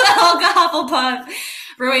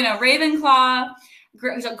 Rowena Ravenclaw,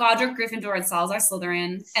 Godric Gryffindor, and Salazar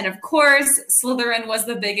Slytherin. And of course, Slytherin was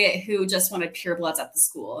the bigot who just wanted purebloods at the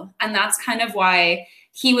school. And that's kind of why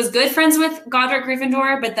he was good friends with Godric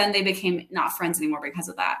Gryffindor, but then they became not friends anymore because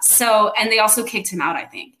of that. So, and they also kicked him out, I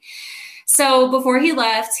think. So before he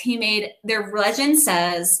left, their legend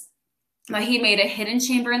says that he made a hidden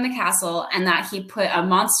chamber in the castle, and that he put a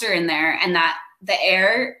monster in there, and that the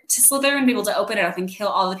heir to Slytherin would be able to open it up and kill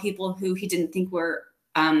all the people who he didn't think were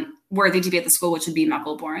worthy to be at the school, which would be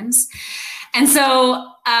Muggleborns. And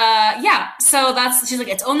so, so she's like,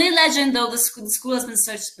 it's only legend, though the school has been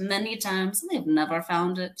searched many times and they've never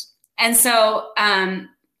found it. And so,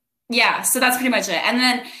 so that's pretty much it. And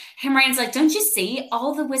then Hermione's like, don't you see?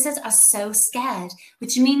 All the wizards are so scared,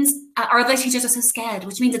 which means, or the teachers are so scared,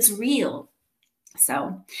 which means it's real.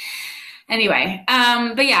 So anyway,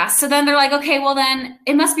 but yeah, so then they're like, okay, well then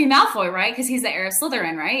it must be Malfoy, right? Because he's the heir of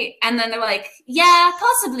Slytherin, right? And then they're like, yeah,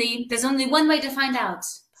 possibly. There's only one way to find out.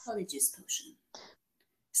 Polyjuice potion.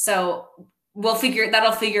 So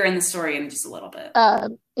that'll figure in the story in just a little bit.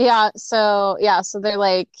 So they're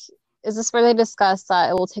like, is this where they discuss that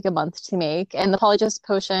it will take a month to make? And the Polyjuice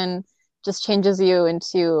potion just changes you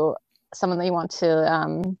into someone that you want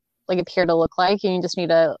to appear to look like. You just need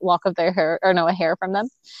a lock of their hair, or no, a hair from them.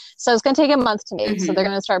 So it's going to take a month to make. So they're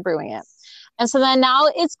going to start brewing it. And so then now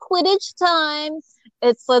it's Quidditch time.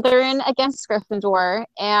 It's Slytherin against Gryffindor.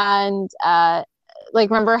 And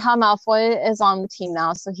remember how Malfoy is on the team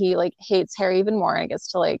now, so he hates Harry even more and gets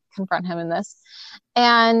to confront him in this.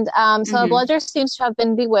 And so Bludger seems to have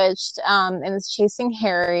been bewitched and is chasing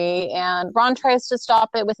Harry, and Ron tries to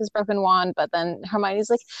stop it with his broken wand, but then Hermione's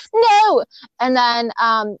like, no! And then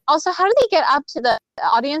also, how do they get up to the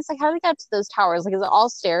audience? How do they get up to those towers? Is it all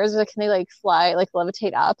stairs, or can they fly,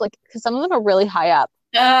 levitate up? Because some of them are really high up.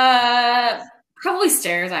 Probably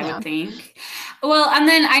stairs, I would think. Well, and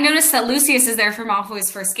then I noticed that Lucius is there for Malfoy's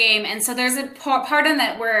first game, and so there's a part in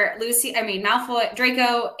that where Malfoy,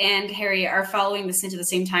 Draco, and Harry are following the Snitch at the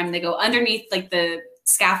same time. And they go underneath like the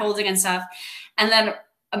scaffolding and stuff, and then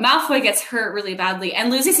Malfoy gets hurt really badly, and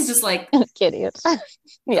Lucius is just like, Idiot.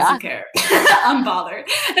 Yeah. doesn't care, unbothered.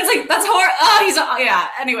 It's like that's horrible. Oh, yeah.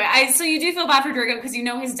 Anyway, so you do feel bad for Draco because you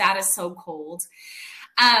know his dad is so cold.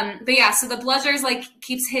 But yeah, so the bludgers like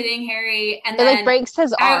keeps hitting Harry, and It then like breaks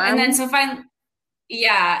his arm, and then so finally.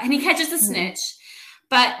 Yeah, and he catches the Snitch.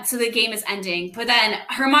 But so the game is ending. But then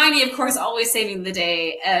Hermione, of course, always saving the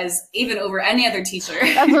day as even over any other teacher.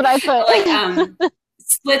 That's what I put. Like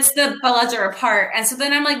splits the bludger apart. And so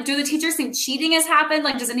then I'm like, do the teachers think cheating has happened?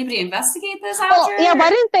 Like, does anybody investigate this after? Well, yeah, why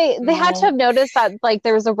didn't they had to have noticed that like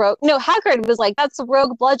there was a rogue. No, Hagrid was like, that's a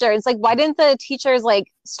rogue bludger. It's like, why didn't the teachers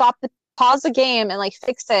like pause the game and like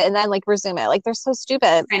fix it and then like resume it? Like they're so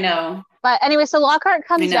stupid. I know. But anyway, so Lockhart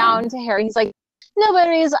comes down to Harry. He's like, no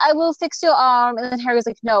worries, I will fix your arm. And then Harry's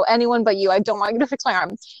like, no, anyone but you. I don't want you to fix my arm.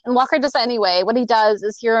 And Lockhart does that anyway. What he does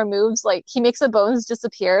is he removes, like, he makes the bones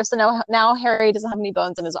disappear. So now Harry doesn't have any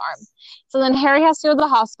bones in his arm. So then Harry has to go to the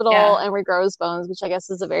hospital and regrow his bones, which I guess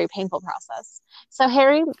is a very painful process. So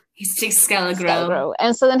Harry... He takes Skele-Gro.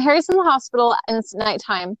 And so then Harry's in the hospital and it's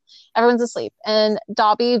nighttime. Everyone's asleep. And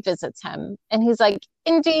Dobby visits him. And he's like,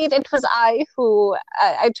 indeed, it was I who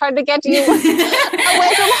I tried to get you away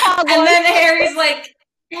from Hogwarts. And then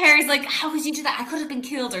Harry's like, how could you do that? I could have been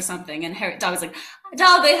killed or something. And Dobby's like,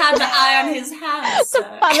 Dobby had the eye on his hands. To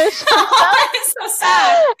punish him. It's so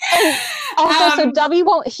sad. Also, so Dobby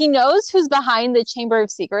he knows who's behind the Chamber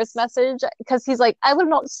of Secrets message because he's like, I would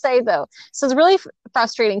not say though. So it's really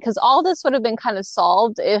frustrating because all this would have been kind of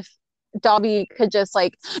solved if Dobby could just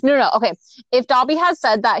like, okay. If Dobby had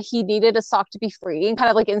said that he needed a sock to be free and kind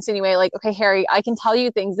of like insinuate like, okay, Harry, I can tell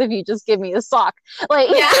you things if you just give me a sock. Like,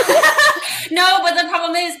 yeah. No, but the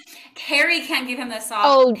problem is Harry can't give him the sock.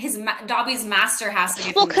 Oh, Dobby's master has to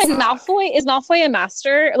give him the sock. Is Malfoy a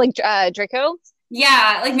master? Like Draco?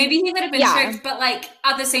 Yeah, like maybe he would have been tricked, but like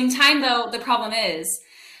at the same time though, the problem is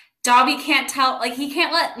Dobby can't tell, like, he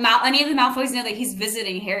can't let any of the Malfoys know that he's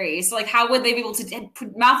visiting Harry. So, like, how would they be able to?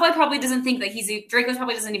 Malfoy probably doesn't think that Draco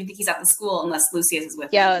probably doesn't even think he's at the school unless Lucius is with him.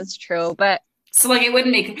 Yeah, that's true. But so, like, it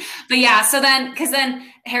wouldn't make. But yeah, so then, because then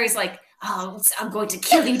Harry's like, oh, I'm going to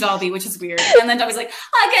kill you, Dobby, which is weird. And then Dobby's like,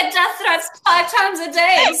 I get death threats 5 times a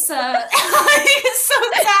day, sir. It's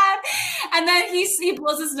so sad. And then he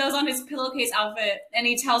blows his nose on his pillowcase outfit, and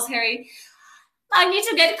he tells Harry, I need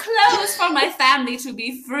to get clothes for my family to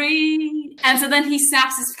be free. And so then he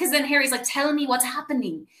snaps because then Harry's like, tell me what's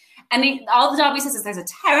happening. And all the Dobby says is there's a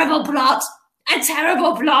terrible plot. And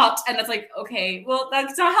it's like, okay, well,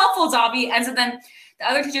 that's not helpful, Dobby. And so then the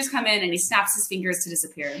other teachers come in and he snaps his fingers to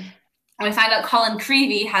disappear. And we find out Colin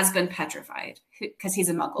Creevey has been petrified because he's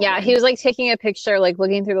a muggle. Yeah, he was like taking a picture, like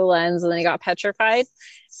looking through the lens, and then he got petrified.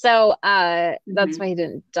 So that's why he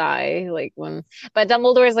didn't die. But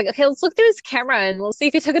Dumbledore is like, okay, let's look through his camera and we'll see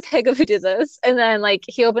if he took a pic of who did this. And then like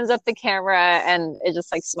he opens up the camera and it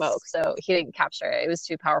just like smoke. So he didn't capture it. It was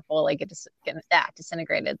too powerful. Like it just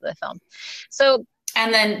disintegrated the film. So.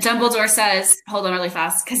 And then Dumbledore says, hold on really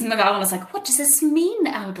fast, because the Goblin was like, what does this mean,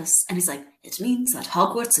 Albus? And he's like, it means that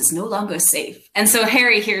Hogwarts is no longer safe. And so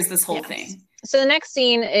Harry hears this whole thing. So the next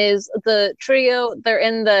scene is the trio. They're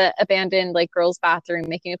in the abandoned like girls' bathroom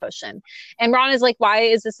making a potion. And Ron is like, why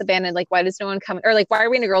is this abandoned? Like, why does no one come? Or like, why are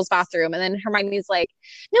we in a girls' bathroom? And then Hermione's like,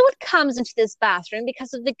 no one comes into this bathroom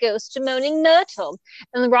because of the ghost of Moaning Myrtle.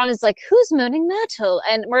 And then Ron is like, who's Moaning Myrtle?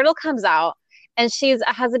 And Myrtle comes out. And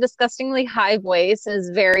has a disgustingly high voice and is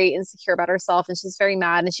very insecure about herself. And she's very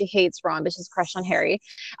mad and she hates Ron, but she's crushed on Harry.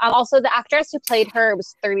 Also, the actress who played her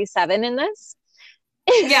was 37 in this.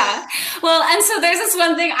 Yeah. Well, and so there's this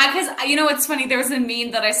one thing, because you know what's funny? There was a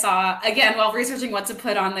meme that I saw, again, while researching what to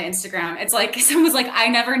put on the Instagram. It's like, someone was like, I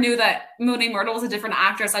never knew that Moaning Myrtle was a different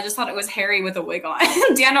actress. I just thought it was Harry with a wig on.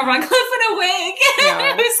 Daniel Radcliffe in a wig.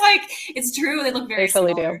 Yeah. It was like, it's true. They look very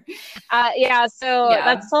similar. They totally do. So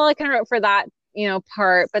that's all I can wrote for that,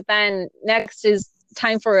 part. But then next is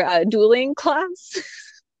time for a dueling class.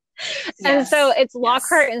 And so it's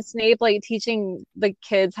Lockhart and Snape like teaching the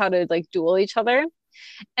kids how to like duel each other.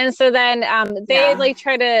 And so then they like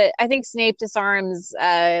try to, I think Snape disarms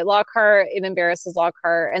Lockhart. It embarrasses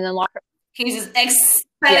Lockhart, and then Lockhart, he uses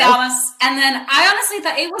Expelliarmus. And then I honestly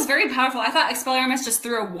thought it was very powerful. I thought Expelliarmus just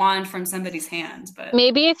threw a wand from somebody's hand, but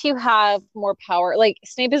maybe if you have more power, like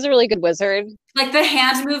Snape is a really good wizard. Like the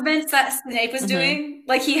hand movements that Snape was doing,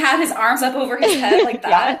 like he had his arms up over his head like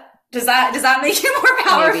that. Does that make you more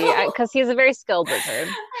powerful? Maybe, because he's a very skilled wizard.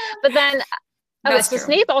 But then Okay, That's so true.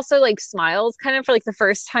 Snape also like smiles kind of for like the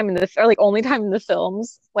first time in the or like only time in the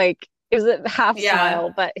films. Like it was a half Yeah.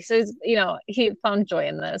 smile, but so he's, he found joy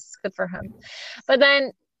in this. Good for him. But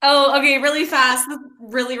then Oh, okay, really fast.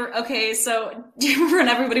 Really, okay. So, do you remember when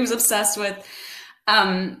everybody was obsessed with,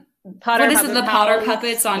 um, what Potter is it, Puppet the Potter Pals,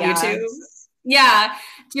 puppets on yeah. YouTube? Yeah.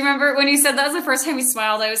 Do you remember when you said that was the first time he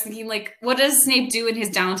smiled? I was thinking, like, what does Snape do in his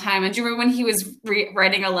downtime? And do you remember when he was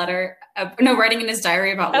writing a letter, no, writing in his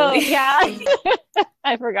diary about Oh Lily? yeah.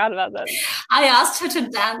 I forgot about that. I asked her to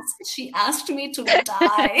dance. She asked me to die.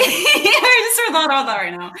 I just thought about that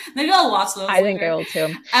right now. Maybe I'll watch those I think I later. will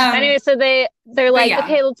too. Um, Anyway, so they're but like, yeah.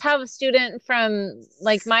 okay, let's have a student from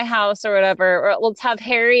like my house or whatever, or let's have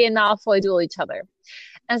Harry and Malfoy duel each other.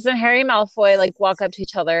 And so Harry and Malfoy like walk up to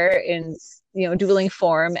each other in dueling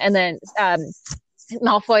form, and then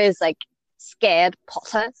Malfoy is like scared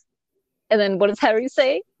Potter, and then what does Harry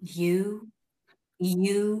say? You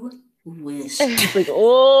wish. He's like, And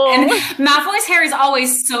oh, Malfoy's hair is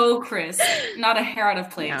always so crisp, not a hair out of yeah.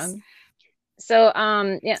 place. So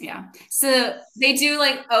yeah, Yeah. So they do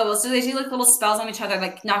like, so they do like little spells on each other,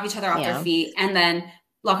 like knock each other off their yeah. feet, and then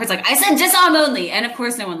Lockhart's like, I said disarm only, and of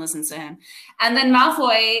course no one listens to him. And then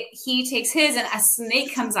Malfoy, he takes his, and a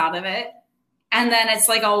snake comes out of it, and then it's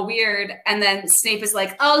like all weird, and then Snape is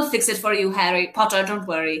like, I'll fix it for you, Harry Potter, don't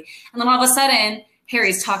worry. And then all of a sudden,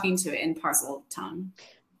 Harry's talking to it in parcel tongue.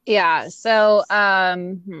 Yeah, so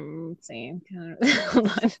let's see.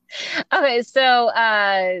 Hold on. Okay, so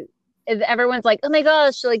everyone's like, "Oh my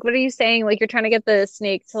gosh, like what are you saying? Like you're trying to get the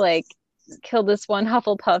snake to like kill this one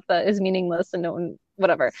Hufflepuff that is meaningless and no one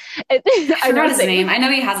whatever." I I know forgot his name. I know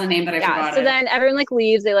he has a name, but I yeah, forgot so it. then everyone like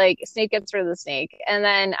leaves, they like Snape gets rid of the snake. And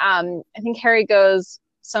then I think Harry goes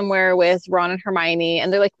somewhere with Ron and Hermione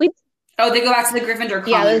and they're like, "We Oh, they go back to the Gryffindor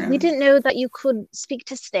yeah, common like, we room. didn't know that you could speak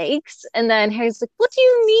to snakes." And then Harry's like, "What do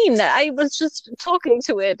you mean? I was just talking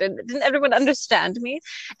to it, and didn't everyone understand me?"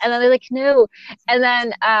 And then they're like, "No." And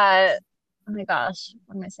then, oh my gosh,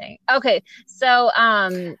 what am I saying? Okay, so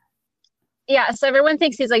yeah, so everyone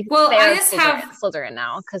thinks he's like Well, I fair just have Slytherin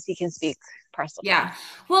now because he can speak Parseltongue. Yeah.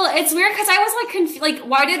 Well, it's weird because I was like, like,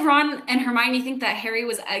 why did Ron and Hermione think that Harry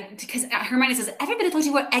was because Hermione says everybody thought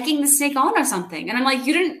you were egging the snake on or something, and I'm like,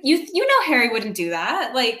 you didn't, you know, Harry wouldn't do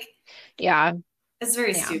that. Like, Yeah, it's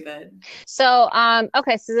very yeah. stupid. So,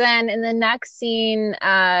 okay, so then in the next scene,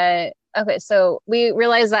 okay, so we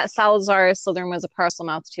realize that Salazar Slytherin was a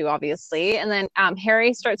Parselmouth too, obviously, and then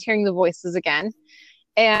Harry starts hearing the voices again,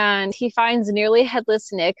 and he finds nearly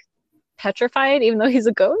headless Nick petrified, even though he's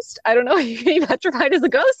a ghost. I don't know, he petrified as a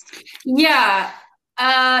ghost? Yeah.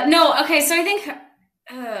 No. Okay. So I think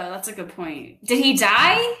that's a good point. Did he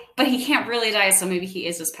die? But he can't really die, so maybe he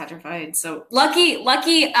is just petrified. So lucky.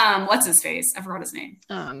 What's his face? I forgot his name.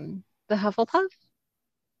 The Hufflepuff.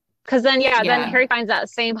 Because then, then Harry finds that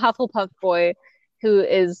same Hufflepuff boy who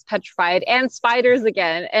is petrified and spiders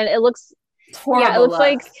again, and it looks horrible. Yeah, it looks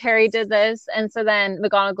like Harry did this. And so then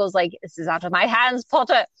McGonagall's like, "This is out of my hands,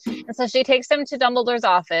 Potter." And so she takes him to Dumbledore's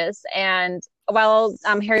office. And while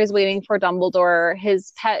Harry's waiting for Dumbledore,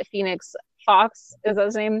 his pet phoenix, Fox, is that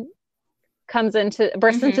his name,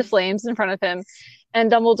 bursts into flames in front of him.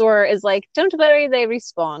 And Dumbledore is like, "Don't worry, they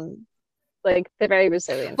respawn." Like, they're very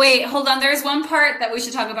resilient. Wait, hold on. There's one part that we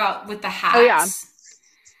should talk about with the hat. Oh, yeah.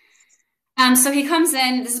 So he comes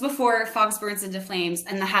in, this is before Fox burns into flames,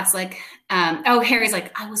 and the hat's like, Harry's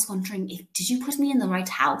like, I was wondering, did you put me in the right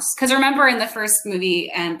house? Because remember in the first movie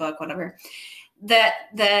and book, whatever, that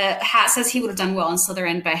the hat says he would have done well in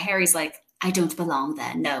Slytherin, but Harry's like, I don't belong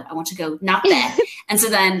there. No, I want to go not there. And so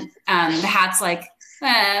then the hat's like,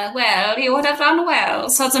 well, you would have done well.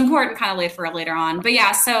 So it's important kind of for later on. But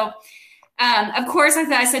yeah, so of course,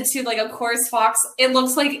 I said too, like, of course, Fox, it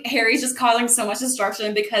looks like Harry's just causing so much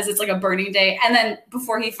destruction because it's like a burning day. And then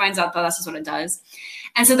before he finds out that that's just what it does.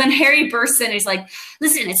 And so then Harry bursts in and he's like,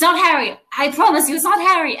 listen, it's not Harry. I promise you it's not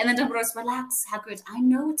Harry. And then Dumbledore's, relax, Hagrid. I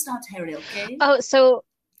know it's not Harry, okay? Oh, so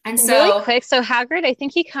and so really quick, so Hagrid, I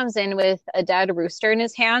think he comes in with a dead rooster in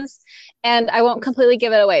his hands. And I won't completely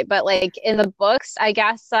give it away, but like in the books, I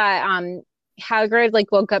guess Hagrid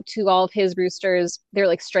like woke up to all of his roosters. They're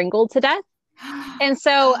like strangled to death. And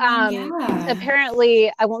so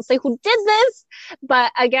apparently, I won't say who did this,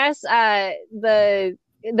 but I guess the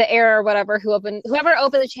heir or whatever whoever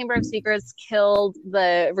opened the Chamber of Secrets killed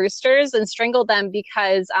the roosters and strangled them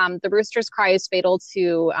because the rooster's cry is fatal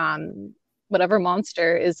to whatever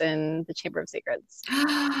monster is in the Chamber of Secrets.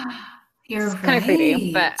 You're it's kind of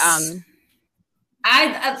creepy, but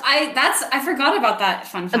I forgot about that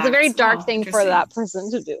fun fact. It's a very dark thing for that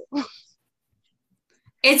person to do.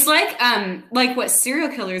 It's like what serial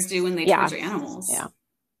killers do when they torture animals. Yeah.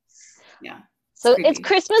 Yeah. So it's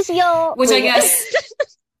Christmas, y'all. Which I guess.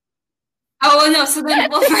 Oh no! So then,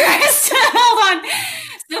 well, first, hold on.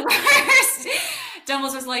 So first,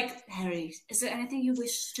 Dumbledore's like, Harry, is there anything you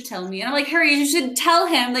wish to tell me? And I'm like, Harry, you should tell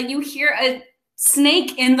him. Like, you hear a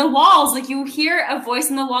snake in the walls. Like, you hear a voice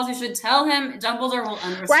in the walls. You should tell him. Dumbledore will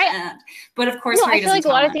understand. Right. But of course, Harry I feel like a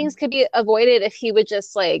lot of things could be avoided if he would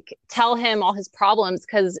just like tell him all his problems,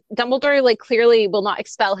 because Dumbledore like clearly will not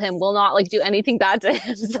expel him, will not like do anything bad to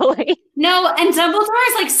him. So like, no, and Dumbledore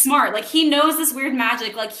is like smart. Like, he knows this weird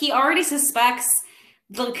magic. Like, he already suspects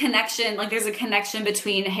the connection. Like, there's a connection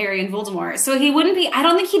between Harry and Voldemort. So he wouldn't be. I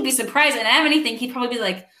don't think he'd be surprised. And if anything, he'd probably be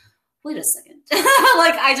like, wait a second.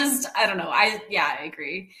 Like, I don't know. I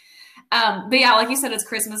agree. But yeah, like you said, it's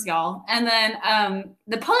Christmas, y'all. And then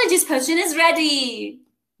the Polyjuice Potion is ready.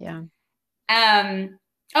 Yeah. Oh, and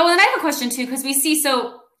I have a question too, because we see,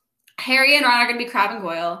 so Harry and Ron are going to be Crabbe and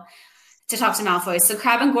Goyle to talk to Malfoy. So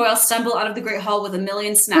Crabbe and Goyle stumble out of the Great Hall with a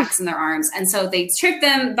million snacks in their arms. And so they trick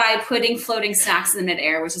them by putting floating snacks in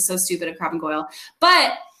midair, which is so stupid of Crabbe and Goyle.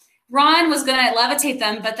 But Ron was going to levitate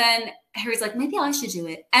them, but then Harry's like, maybe I should do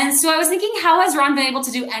it. And so I was thinking, how has Ron been able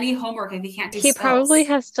to do any homework if he can't do spells? He probably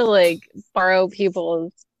has to like borrow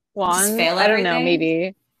people's wands. I don't know,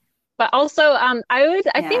 maybe. But also, I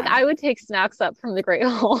think I would take snacks up from the Great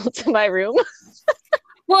Hall to my room.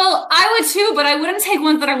 Well, I would too, but I wouldn't take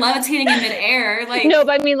ones that are levitating in midair. Like, no,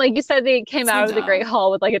 but I mean, like you said, they came out of the Great Hall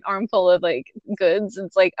with like an armful of like goods.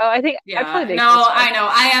 It's like, oh, I think I'd probably take I know.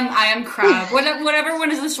 I am Crabbe. Whatever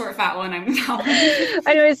one is the short, fat one, I'm now.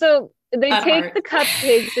 Anyway, so they take the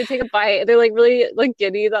cupcakes, they take a bite, they're like really like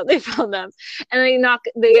giddy that they found them, and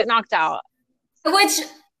they get knocked out. Which,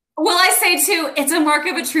 well, I say too, it's a mark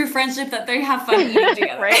of a true friendship that they have fun eating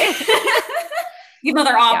together. Right? Even though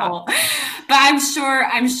they're awful. Yeah. But I'm sure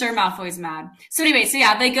Malfoy's mad. So anyway, so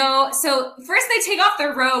yeah, they go. So first they take off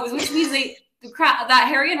their robes, which means that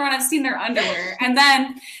Harry and Ron have seen their underwear. And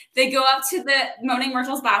then they go up to the Moaning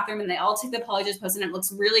Myrtle's bathroom and they all take the Polyjuice Potion, and it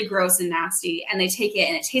looks really gross and nasty. And they take it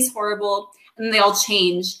and it tastes horrible. And then they all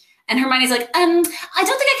change. And Hermione's like, I don't think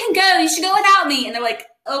I can go. You should go without me. And they're like,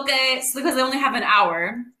 okay. So because they only have an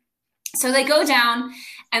hour. So they go down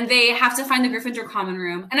and they have to find the Gryffindor common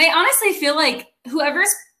room. And I honestly feel like whoever's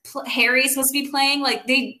Harry's supposed to be playing, like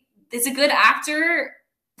it's a good actor.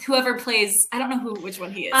 Whoever plays, I don't know which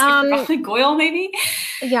one he is. Probably Goyle, maybe.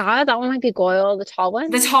 Yeah, that one might be Goyle, the tall one.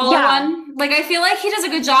 The taller one. Like, I feel like he does a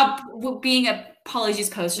good job being a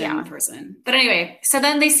Polyjuice Potion person. But anyway, so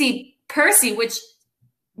then they see Percy, which,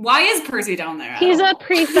 why is Percy down there? He's a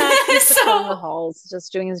prefect. He's so, in the halls,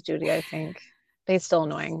 just doing his duty, I think. But he's still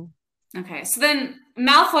annoying. Okay, so then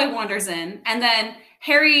Malfoy wanders in, and then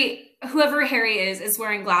Harry, whoever Harry is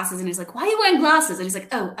wearing glasses, and he's like, why are you wearing glasses? And he's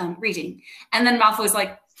like, reading. And then Malfoy's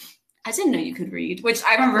like, I didn't know you could read, which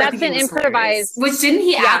I remember. That's an improvised. Which didn't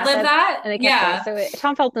he ad-lib that? Yeah. So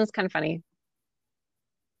Tom Felton's kind of funny.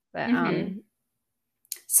 But,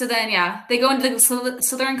 So then, yeah, they go into the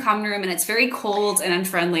Slytherin common room, and it's very cold and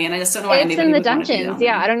unfriendly, and I just don't know why anybody would want to do that.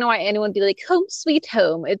 Yeah, I don't know why anyone would be like, home sweet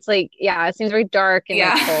home. It's like, yeah, it seems very dark and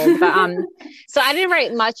like, cold. But so I didn't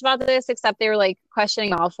write much about this, except they were like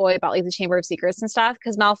questioning Malfoy about like the Chamber of Secrets and stuff,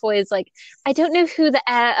 because Malfoy is like, I don't know who the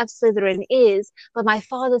heir of Slytherin is, but my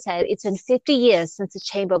father said it's been 50 years since the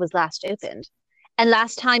chamber was last opened. And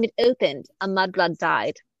last time it opened, a mudblood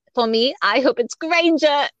died. For me, I hope it's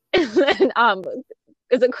Granger. And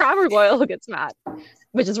is it Crabbe or Goyle who gets mad?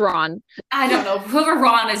 Which is Ron. I don't know. Whoever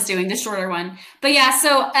Ron is doing, the shorter one. But yeah,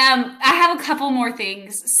 so I have a couple more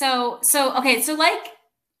things. So like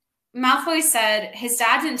Malfoy said, his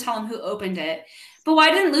dad didn't tell him who opened it. But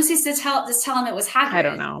why didn't Lucius just tell him it was Hagrid? I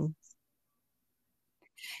don't know.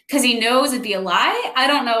 Because he knows it'd be a lie? I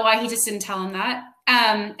don't know why he just didn't tell him that.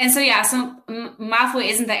 And so yeah, so Malfoy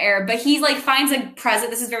isn't the heir, but he like finds a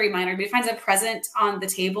present. This is very minor, but he finds a present on the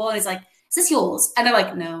table and he's like, is this yours? And they're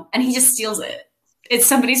like, no. And he just steals it. It's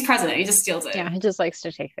somebody's present. He just steals it. Yeah, he just likes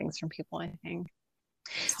to take things from people, I think.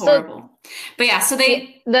 It's horrible. But yeah, so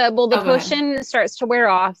the potion starts to wear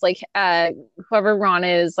off. Like whoever Ron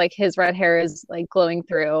is, like his red hair is like glowing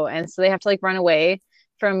through. And so they have to like run away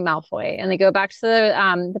from Malfoy. And they go back to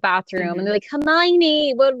the bathroom and they're like,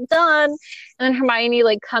 Hermione, we're done. And then Hermione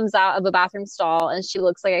like comes out of a bathroom stall and she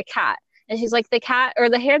looks like a cat. And she's like, the cat or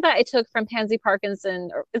the hair that I took from Pansy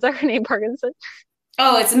Parkinson, or is that her name, Parkinson?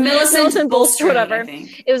 Oh, it's Millicent Bulstrode, whatever.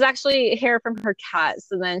 It was actually hair from her cat.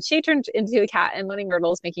 So then she turned into a cat and Moaning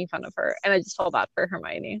Myrtle's making fun of her. And I just felt bad for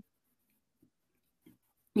Hermione.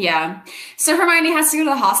 Yeah. So Hermione has to go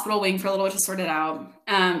to the hospital wing for a little bit to sort it out.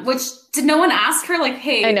 Which, did no one ask her, like,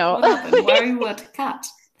 hey, I know. what happened? Why are you a cat?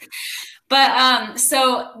 But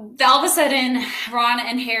so all of a sudden, Ron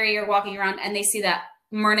and Harry are walking around and they see that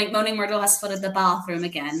Moaning Myrtle has flooded the bathroom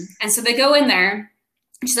again. And so they go in there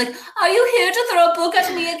and she's like, "Are you here to throw a book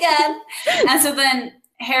at me again?" And so then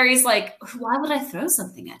Harry's like, "Why would I throw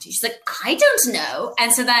something at you?" She's like, "I don't know."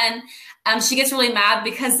 And so then she gets really mad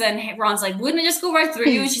because then Ron's like, "Wouldn't it just go right through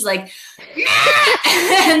you?" And she's like, "Nah!"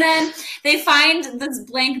 And then they find this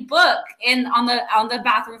blank book on the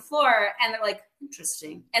bathroom floor, and they're like,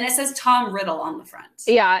 "Interesting." And it says Tom Riddle on the front.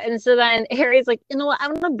 Yeah, and so then Harry's like, "You know what?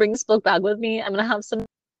 I'm gonna bring this book back with me. I'm gonna have some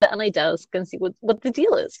on my desk and see what the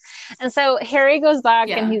deal is." And so Harry goes back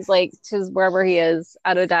and he's like to wherever he is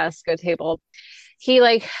at a desk, a table. He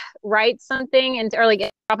like writes something and or like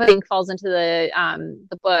a drop of ink falls into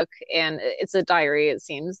the book, and it's a diary, it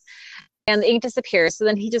seems. And the ink disappears. So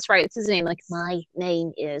then he just writes his name, like, "My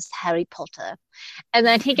name is Harry Potter." And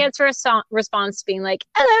then he gets a response being like,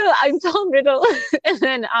 "Hello, I'm Tom Riddle." And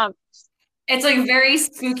then it's like very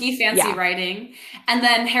spooky, fancy writing. And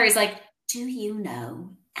then Harry's like, "Do you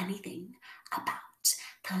know anything about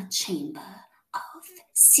the Chamber of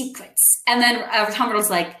Secrets?" And then Tom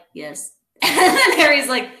Riddle's like, "Yes." And then Harry's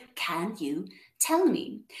like, "Can you tell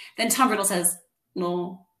me?" Then Tom Riddle says,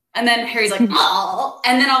 "No." And then Harry's like, "Oh."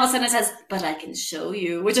 And then all of a sudden it says, "But I can show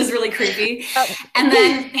you," which is really creepy. And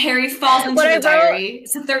then Harry falls into the diary.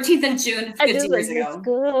 It's the 13th of June, 15 years ago. Let's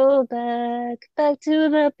go back to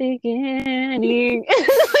the beginning.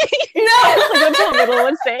 No! Like what Tom Riddle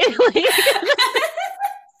would say.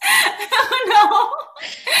 Oh, no.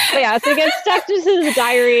 But yeah, so he gets stuck into the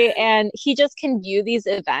diary and he just can view these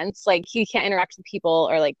events. Like he can't interact with people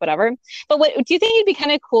or like whatever. But what do you think it'd be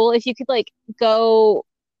kind of cool if you could like go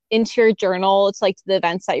into your journal to like the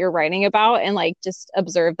events that you're writing about and like just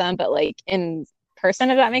observe them, but like in person,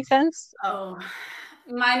 if that makes sense? Oh,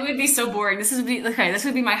 mine would be so boring. This would be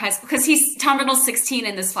my high school because Tom Riddle's 16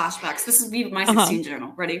 in this flashback. So this would be my 16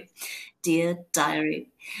 journal. Ready? "Dear diary,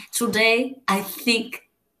 today I think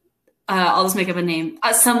I'll just make up a name.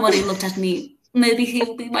 Somebody looked at me. Maybe he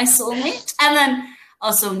will be my soulmate. And then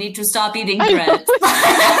also need to stop eating bread."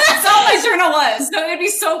 That's all my journal was. So it'd be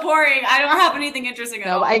so boring. I don't have anything interesting at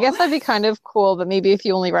all. I guess that'd be kind of cool, but maybe if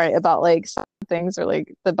you only write about like some things or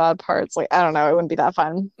like the bad parts, like I don't know, it wouldn't be that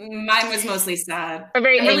fun. Mine was mostly sad. I'm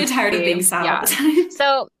really tired of being sad all the time.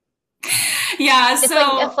 So yeah, it's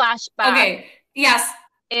like a flashback. Okay. Yes.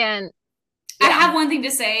 And I have one thing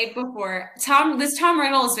to say before. This Tom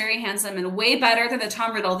Riddle is very handsome and way better than the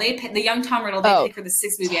Tom Riddle the young Tom Riddle they picked for the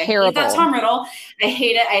 6th movie. Terrible. I hate that Tom Riddle. I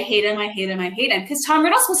hate it. I hate him. I hate him. I hate him. Because Tom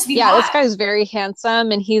Riddle's supposed to be hot. This guy's very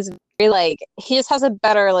handsome and he's very like he just has a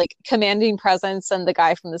better like commanding presence than the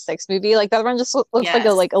guy from the 6th movie. Like that one just looks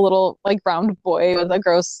like a little like round boy with a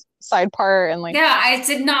gross side part and like I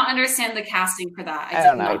did not understand the casting for that. I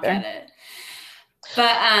did not get it.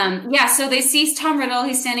 But so they see Tom Riddle.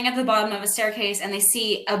 He's standing at the bottom of a staircase, and they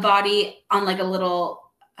see a body on like a little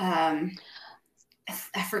I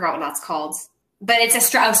forgot what that's called, but it's a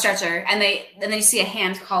stretcher. And then you see a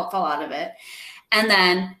hand fall out of it, and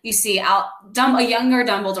then you see a younger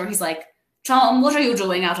Dumbledore. He's like, "Tom, what are you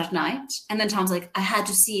doing out at night?" And then Tom's like, "I had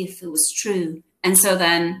to see if it was true." And so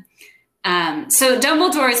then. So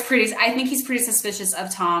Dumbledore is I think he's pretty suspicious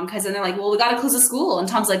of Tom because then they're like, "Well, we got to close the school," and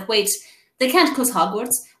Tom's like, "Wait. They can't close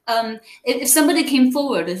Hogwarts. If somebody came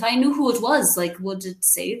forward, if I knew who it was, like, would it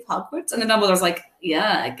save Hogwarts?" And then Dumbledore's like,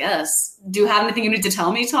 "Yeah, I guess. Do you have anything you need to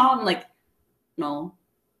tell me, Tom?" I'm like, "No."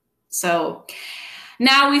 So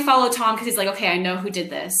now we follow Tom because he's like, "Okay, I know who did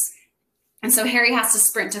this." And so Harry has to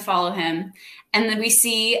sprint to follow him. And then we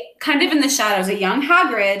see, kind of in the shadows, a young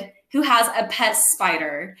Hagrid who has a pet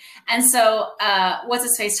spider. And so what's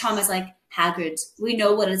his face? Tom is like, "Hagrid, we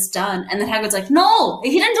know what it's done." And then Hagrid's like, "No,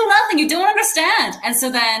 he didn't do nothing. You don't understand." And so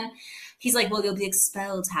then he's like, "Well, you'll be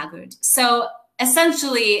expelled, Hagrid." So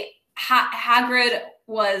essentially, Hagrid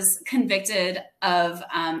was convicted of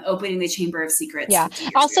opening the Chamber of Secrets. Yeah.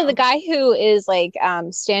 Also, the guy who is like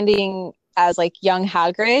standing as like young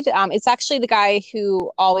Hagrid, it's actually the guy who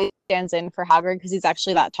always stands in for Hagrid because he's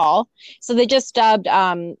actually that tall. So they just dubbed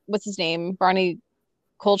what's his name, Barney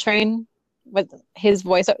Coltrane, with his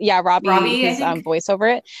voice. Robbie his voice over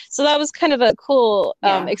it. So that was kind of a cool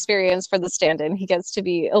experience for the stand-in. He gets to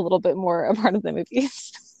be a little bit more a part of the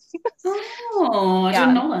movies. I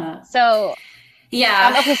didn't know that. So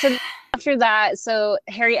okay, so after that, so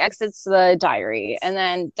Harry exits the diary, and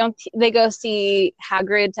then they go see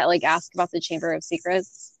Hagrid to like ask about the Chamber of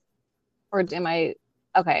Secrets? Or am I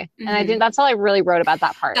okay? Mm-hmm. And I didn't. That's all I really wrote about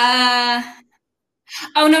that part.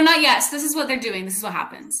 Oh no, not yet. So this is what they're doing. This is what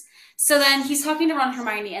happens. So then he's talking to Ron and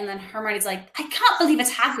Hermione, and then Hermione's like, "I can't believe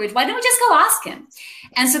it's Hagrid. Why don't we just go ask him?"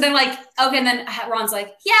 And so they're like, "Okay." And then Ron's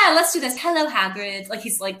like, "Yeah, let's do this. Hello, Hagrid." Like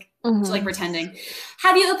he's like, like pretending.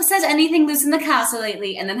 "Have you said anything loose in the castle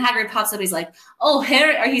lately?" And then Hagrid pops up. He's like, "Oh,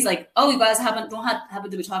 Harry," or he's like, "Oh, you guys don't happen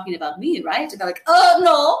to be talking about me, right?" And they're like, "Oh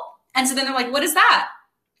no." And so then they're like, "What is that?"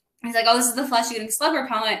 He's like, "Oh, this is the flesh-eating slug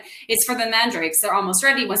repellent. It's for the mandrakes. They're almost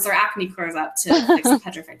ready once their acne clears up to fix the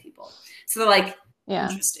petrified people." So they're like,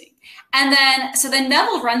 interesting. And then, so then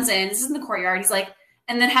Neville runs in. This is in the courtyard. He's like,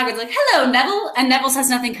 and then Hagrid's like, "Hello, Neville." And Neville says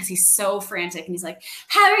nothing because he's so frantic. And he's like,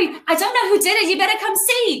 "Harry, I don't know who did it. You better come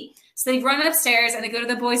see." So they run upstairs and they go to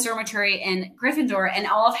the boys' dormitory in Gryffindor. And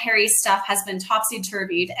all of Harry's stuff has been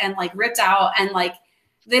topsy-turvied and like ripped out. And like,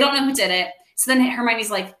 they don't know who did it. So then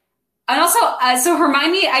Hermione's like, and also, so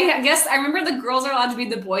Hermione, I guess, I remember the girls are allowed to be in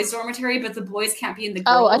the boys' dormitory, but the boys can't be in the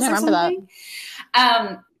girls' Oh, I don't remember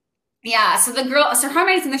that. Yeah, so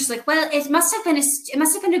Hermione's in there, she's like, "Well, it must have been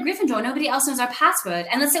a Gryffindor. Nobody else knows our password,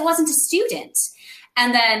 unless it wasn't a student."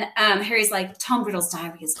 And then Harry's like, "Tom Riddle's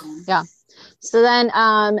diary is gone." Yeah. So then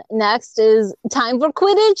next is time for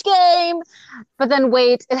Quidditch game. But then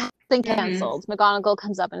wait, it has been canceled. McGonagall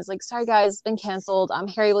comes up and is like, "Sorry guys, it's been canceled.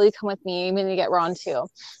 Harry, will you come with me? I'm going to get Ron too."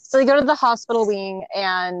 So they go to the hospital wing,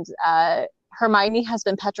 and Hermione has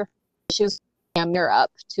been petrified. She was a mirror up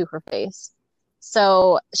to her face.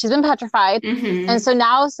 So she's been petrified. And so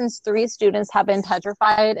now, since 3 students have been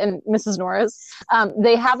petrified, and Mrs. Norris,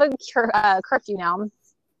 they have a curfew now, and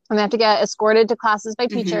they have to get escorted to classes by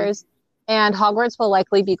teachers, and Hogwarts will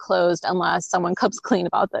likely be closed unless someone comes clean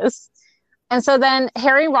about this. And so then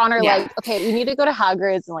Harry and Ron are like, "Okay, we need to go to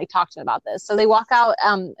Hagrid's and like talk to him about this." So they walk out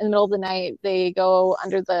in the middle of the night. They go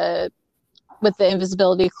with the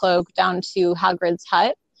invisibility cloak down to Hagrid's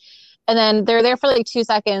hut. And then they're there for like 2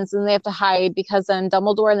 seconds, and they have to hide because then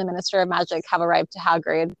Dumbledore and the Minister of Magic have arrived to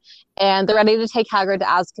Hagrid, and they're ready to take Hagrid to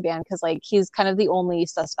Azkaban because like he's kind of the only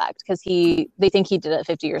suspect because they think he did it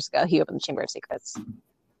 50 years ago. He opened the Chamber of Secrets.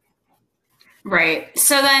 Right.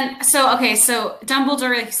 So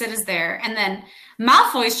Dumbledore, like you said, is there, and then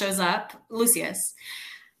Malfoy shows up, Lucius.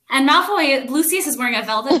 And Lucius is wearing a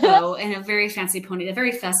velvet bow and a very fancy a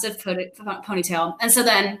very festive ponytail. And so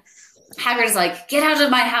then Hagrid is like, "Get out of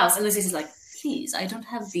my house." And Lucius is like, "Please, I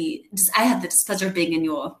have the displeasure of being in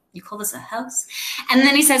you call this a house?" And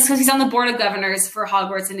then he says, because he's on the board of governors for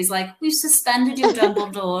Hogwarts, and he's like, "We've suspended you,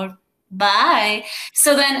 Dumbledore. Bye."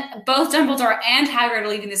 So then both Dumbledore and Hagrid are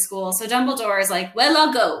leaving the school. So Dumbledore is like, "Well,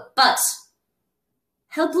 I'll go, but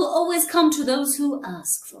help will always come to those who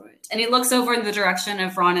ask for it." And he looks over in the direction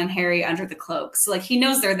of Ron and Harry under the cloak. So like he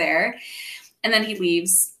knows they're there. And then he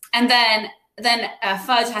leaves. And then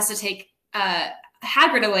Fudge has to take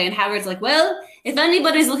Hagrid away, and Hagrid's like, "Well, if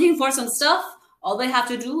anybody's looking for some stuff, all they have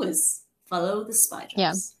to do is follow the spiders."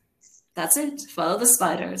 Yeah. That's it. Follow the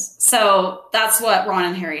spiders. So that's what Ron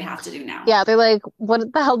and Harry have to do now. Yeah, they're like,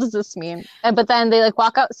 "What the hell does this mean?" But then they like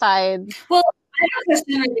walk outside. Well, I have a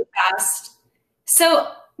question really fast.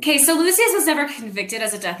 So Lucius was never convicted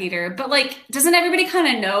as a Death Eater, but like, doesn't everybody kind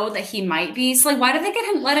of know that he might be? So like, why did they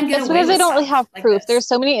let him get away? Because they don't really have like proof. this? There's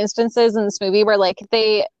so many instances in this movie where like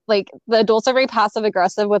the adults are very passive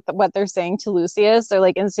aggressive with what they're saying to Lucius. They're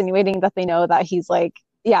like insinuating that they know that he's like,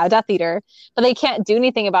 a Death Eater, but they can't do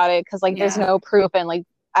anything about it because like there's no proof, and like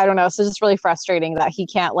I don't know. So it's just really frustrating that he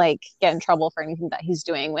can't like get in trouble for anything that he's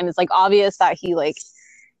doing when it's like obvious that he like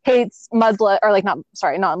hates mudblood, or like not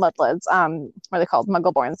mudbloods, what are they called,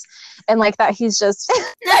 muggleborns, and like that he's just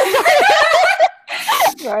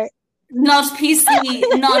right, not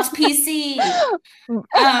PC.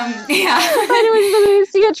 Yeah. Anyways, we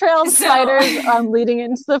see a trail of spiders leading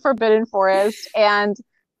into the Forbidden Forest, and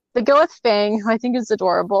they go with Fang, who I think is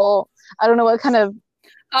adorable. I don't know what kind of.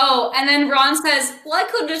 Oh, and then Ron says, "Why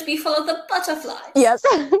couldn't it be full of the butterflies?" Yes.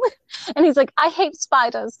 And he's like, "I hate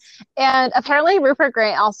spiders." And apparently Rupert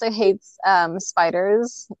Grint also hates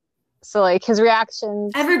spiders. So like his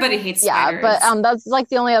reactions. Everybody hates spiders. Yeah, but that's like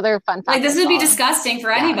the only other fun fact. Like this would be disgusting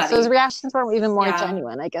for anybody. So his reactions were even more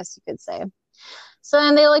genuine, I guess you could say. So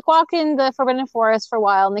then they like walk in the Forbidden Forest for a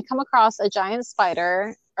while, and they come across a giant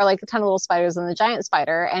spider, or like a ton of little spiders, and the giant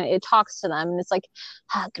spider, and it talks to them, and it's like,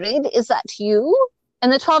 "Hagrid, is that you?"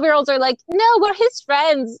 And the 12-year-olds are like, "No, we're his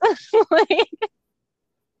friends." Like,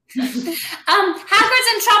 Hagrid's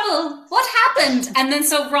in trouble. What happened? And then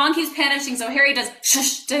so Ron keeps panicking, so Harry does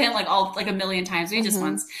shush to him like a million times, maybe just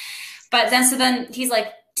once. But then he's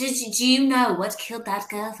like, do you know what killed that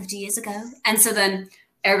girl 50 years ago? And so then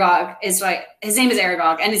Aragog is like, his name is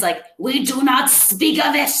Aragog, and he's like, "We do not speak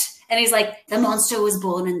of it." And he's like, "The monster was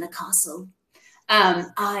born in the castle."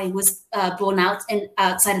 I was born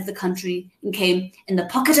outside of the country and came in the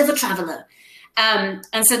pocket of a traveler.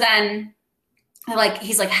 And so then like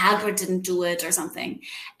he's like Hagrid didn't do it or something,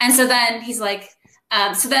 and so then he's like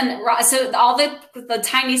so all the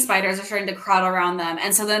tiny spiders are starting to crowd around them,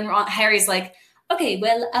 and so then Harry's like, okay,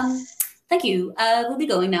 well, thank you, we'll be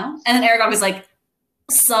going now, and then Aragog is like,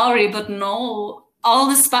 sorry, but no, all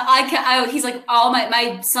the he's like, all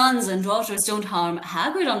my sons and daughters don't harm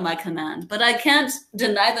Hagrid on my command, but I can't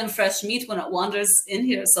deny them fresh meat when it wanders in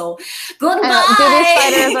here, so goodbye. Baby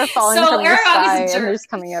spiders are falling so from the sky and they're just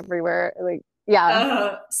coming everywhere, like,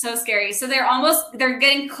 yeah. So scary. So they're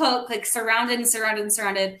getting like surrounded,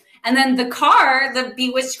 and then the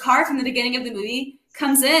bewitched car from the beginning of the movie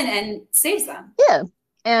comes in and saves them. Yeah.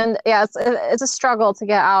 And yeah, it's a struggle to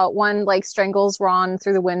get out. One like strangles Ron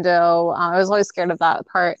through the window. I was always scared of that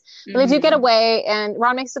part. But they do get away, and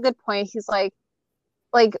Ron makes a good point. He's like,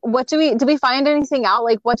 what did we find anything out?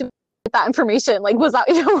 Like, what did we get that information? Like, was that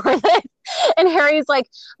even worth it? And Harry's like,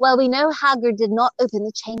 well, we know Hagrid did not open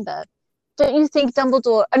the chamber. Don't you think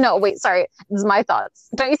Dumbledore? No, wait, sorry. This is my thoughts.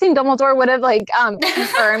 Don't you think Dumbledore would have like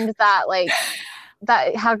confirmed that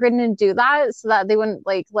that Hagrid didn't do that, so that they wouldn't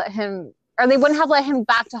like let him, or they wouldn't have let him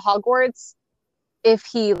back to Hogwarts if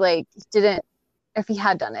he had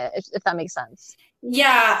done it, if that makes sense.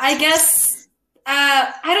 Yeah, I guess.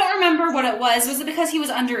 I don't remember what it was. Was it because he was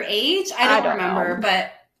underage? I don't remember, know.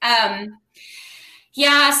 But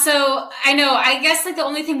yeah, so I know, I guess like the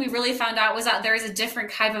only thing we really found out was that there is a different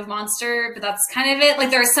type of monster, but that's kind of it. Like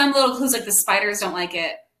there are some little clues, like the spiders don't like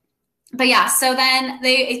it. But yeah, so then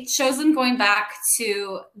it shows them going back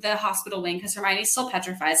to the hospital wing because Hermione's still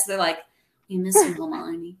petrified. So they're like, we miss you,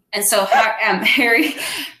 Hermione. And so Harry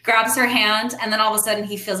grabs her hand, and then all of a sudden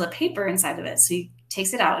he feels a paper inside of it. So he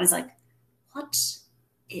takes it out and is like, what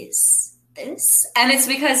is this? And it's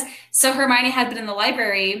because so Hermione had been in the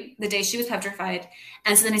library the day she was petrified,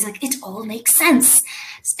 and so then he's like, it all makes sense.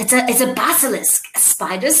 It's a basilisk.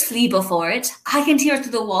 Spiders flee before it. I can hear it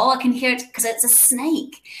through the wall. I can hear it because it's a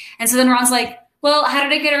snake. And so then Ron's like, well, how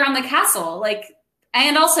did it get around the castle? Like,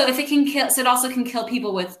 and also if it can kill, so it also can kill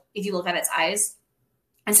people with if you look at its eyes.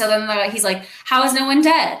 And so then he's like, how is no one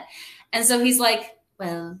dead? And so he's like,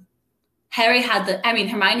 well, Hermione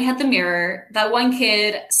had the mirror. That one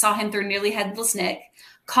kid saw him through Nearly Headless Nick.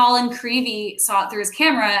 Colin Creevey saw it through his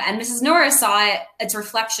camera, and Mrs. Norris saw its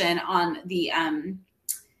reflection on the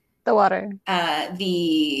water.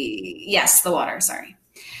 The water, sorry.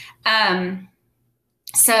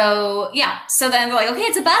 So yeah, so then they're like, okay,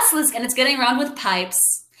 it's a basilisk and it's getting around with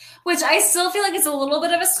pipes, which I still feel like it's a little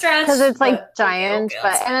bit of a stretch. Because it's like giant,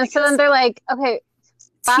 so then they're like, okay,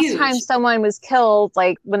 last time someone was killed,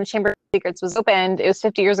 like when the Chamber of Secrets was opened, it was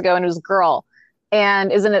 50 years ago, and it was a girl.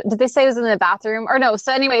 And did they say it was in the bathroom? Or no,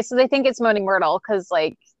 so anyway, so they think it's Moaning Myrtle because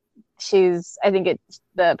like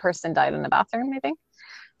the person died in the bathroom, I think.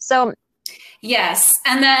 So yes,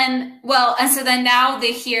 and so then now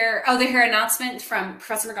they hear an announcement from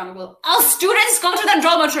Professor McGonagall. All students go to their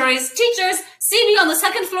dormitories. Teachers, see me on the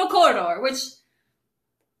second floor corridor, which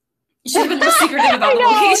should have been more secretive about the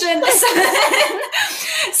location.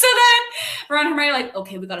 So then Ron and Hermione are like,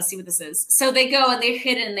 okay, we got to see what this is. So they go and they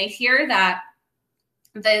hid it, and they hear that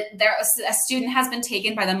a student has been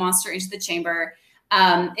taken by the monster into the chamber.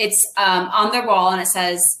 It's on the wall, and it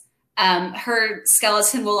says, her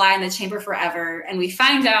skeleton will lie in the chamber forever. And we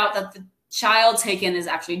find out that the child taken is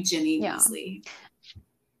actually Ginny Weasley.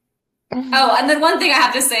 Oh, and then one thing I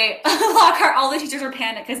have to say, Lockhart, all the teachers are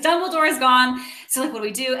panicked because Dumbledore is gone. So like, what do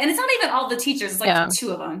we do? And it's not even all the teachers, it's like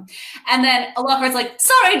two of them. And then Lockhart's like,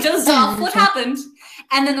 sorry, Joseph, what happened?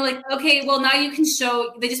 And then they're like, okay, well, now you can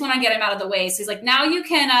show, they just want to get him out of the way. So he's like, now you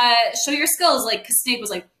can show your skills. Like, because Snape was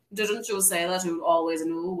like, didn't you say that you always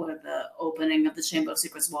knew what the opening of the Chamber of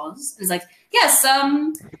Secrets was? And he's like, yes,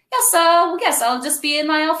 I'll just be in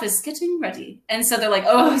my office getting ready. And so they're like,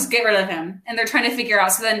 oh, let's get rid of him. And they're trying to figure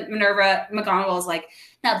out. So then Minerva McGonagall is like,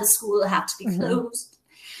 now the school will have to be closed.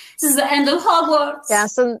 This is the end of Hogwarts. Yeah.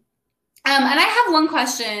 So, and I have one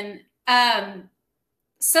question.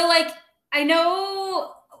 So like, I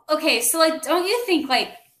know. Okay, so like, don't you think like,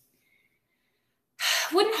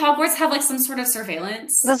 wouldn't Hogwarts have like some sort of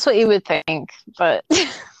surveillance? That's what you would think, but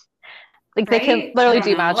like they can literally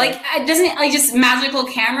do magic. Like, doesn't it like just magical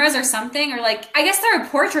cameras or something? Or like, I guess there are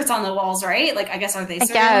portraits on the walls, right? Like, I guess are they? I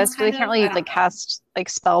guess, but they can't really like cast like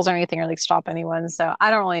spells or anything or like stop anyone. So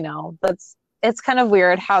I don't really know. It's kind of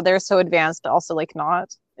weird how they're so advanced, but also like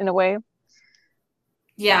not in a way.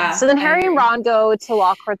 Yeah, So then I Harry and agree. Ron go to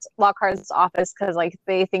Lockhart's office because like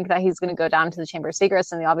they think that he's going to go down to the Chamber of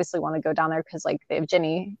Secrets, and they obviously want to go down there because like they have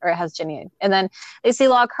Ginny, or it has Ginny. And then they see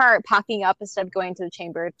Lockhart packing up instead of going to the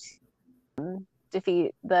chamber to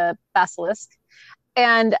defeat the basilisk.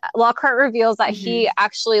 And Lockhart reveals that he Hmm.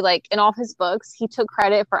 actually, like, in all of his books, he took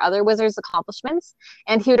credit for other wizards' accomplishments,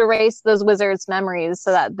 and he would erase those wizards' memories so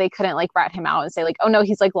that they couldn't like rat him out and say like, "Oh no,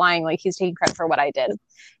 he's like lying, like he's taking credit for what I did."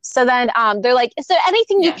 So then they're like, "Is there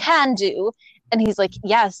anything you Yeah. can do?" And he's like,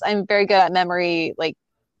 "Yes, I'm very good at memory like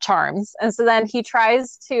charms." And so then he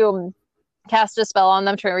tries to cast a spell on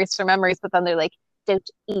them to erase their memories, but then they're like, "Don't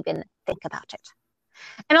even think about it."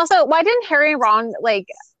 And also, why didn't Harry and Ron like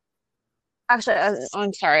actually,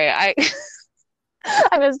 I'm sorry. I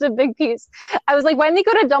missed a big piece. I was like, why didn't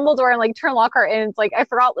they go to Dumbledore and like turn Lockhart in? It's like I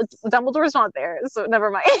forgot Dumbledore's not there, so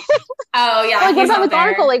never mind. Oh yeah, Like, what he's about not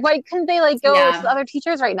McGonagall? there. Like, why couldn't they like go to Yeah. the other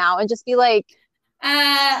teachers right now and just be like,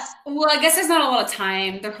 Well, I guess there's not a lot of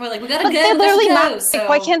time. They're probably like, but they we gotta literally go. like,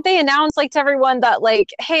 why So, can't they announce like to everyone that like,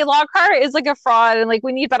 hey, Lockhart is like a fraud and like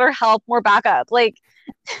we need better help, more backup. Like,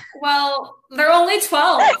 well, they're only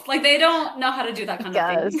 12. Like they don't know how to do that I kind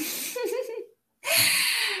of thing. guess.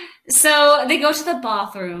 So they go to the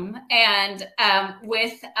bathroom and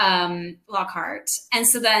with Lockhart, and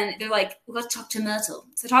so then they're like, "We got to talk to Myrtle."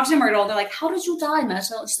 So they talk to Myrtle. They're like, "How did you die,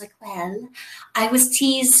 Myrtle?" And she's like, "Well, I was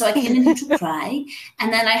teased, so I came in here to cry,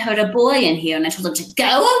 and then I heard a boy in here, and I told him to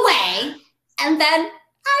go away, and then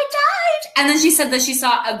I died." And then she said that she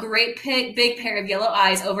saw a great big pair of yellow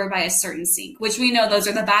eyes over by a certain sink, which we know those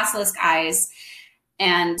are the basilisk eyes,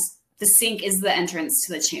 and the sink is the entrance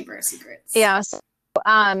to the Chamber of Secrets. Yeah. So,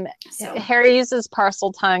 um, So Harry uses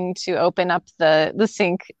parcel tongue to open up the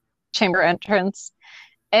sink chamber entrance.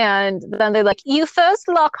 And then they're like, "You first,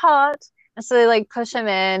 Lockhart." And so they like push him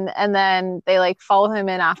in, and then they like follow him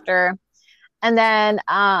in after. And then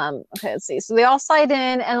okay, let's see. So they all slide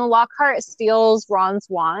in, and Lockhart steals Ron's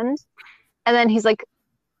wand. And then he's like,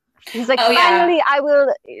 oh yeah. "Finally, I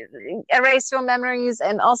will erase your memories,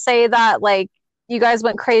 and I'll say that like you guys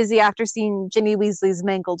went crazy after seeing Ginny Weasley's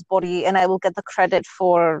mangled body, and I will get the credit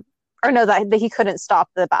for." Or no, that he couldn't stop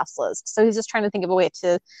the basilisk. So he's just trying to think of a way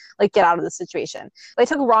to like get out of the situation. But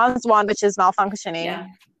he took Ron's wand, which is malfunctioning Yeah.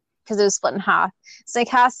 because it was split in half. So he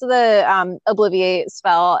casts the Obliviate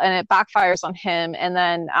spell, and it backfires on him. And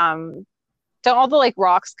then don't all the like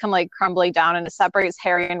rocks come like crumbling down, and it separates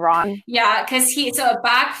Harry and Ron. Yeah, because it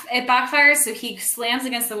backfires, so he slams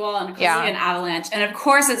against the wall and it causes Yeah. like an avalanche. And of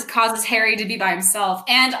course it causes Harry to be by himself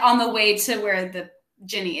and on the way to where the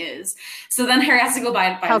Ginny is. So then Harry has to go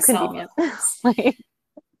by How himself, convenient. of course. Like,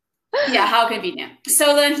 Yeah, how convenient.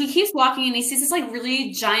 So then he keeps walking and he sees this like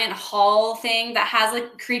really giant hall thing that has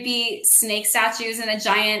like creepy snake statues and a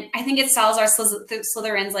giant, I think it's Salazar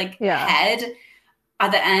Slytherin's like yeah. head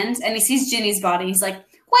at the end. And he sees Ginny's body. He's like,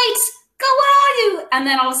 "Wait, go, where are you?" And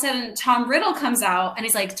then all of a sudden Tom Riddle comes out and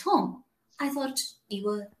he's like, "Tom, I thought you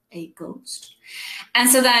were a ghost." And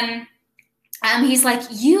so then he's like,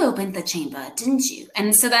 "You opened the chamber, didn't you?"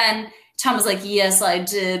 And so then Tom was like, "Yes, I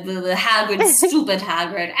did. Hagrid, stupid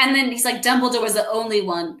Hagrid." And then he's like, "Dumbledore was the only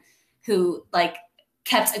one who like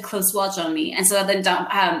kept a close watch on me." And so then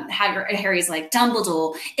Harry's like,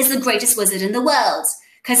 "Dumbledore is the greatest wizard in the world,"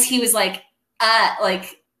 because he was like, I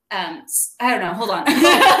don't know. Hold on.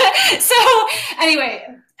 So anyway,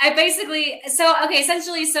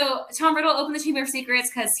 essentially, so Tom Riddle opened the Chamber of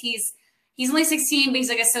Secrets because he's only 16, but he's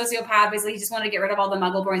like a sociopath. Basically, he just wanted to get rid of all the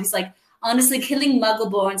Muggleborns. He's like, "Honestly, killing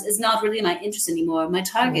Muggleborns is not really my interest anymore. My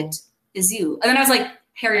target is you." And then I was like,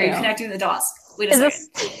 "Harry, are you connecting the dots? Wait a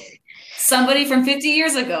second. Somebody from 50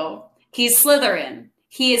 years ago, he's Slytherin.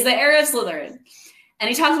 He is the heir of Slytherin. And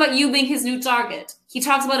he talks about you being his new target. He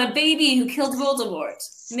talks about a baby who killed Voldemort.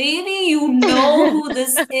 Maybe you know who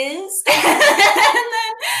this is?" And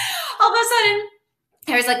then all of a sudden,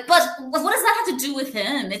 Harry's like, "But what does that have to do with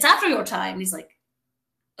him? It's after your time." And he's like,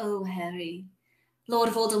 "Oh, Harry, Lord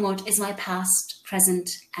Voldemort is my past, present,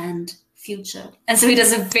 and future." And so he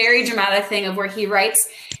does a very dramatic thing of where he writes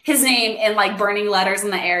his name in like burning letters in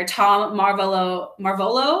the air, Tom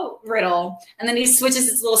Marvolo Riddle, and then he switches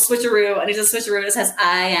his little switcheroo, and he does a switcheroo that says,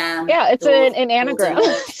 "I am." Yeah, it's an anagram.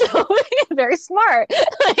 So very smart.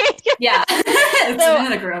 Yeah, it's an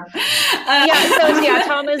anagram.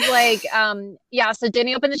 Tom is like, so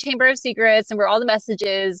Ginny opened the Chamber of Secrets and where all the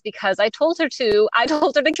messages because I told her to. I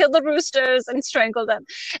told her to kill the roosters and strangle them.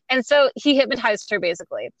 And so he hypnotized her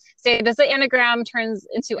basically. So does the anagram turns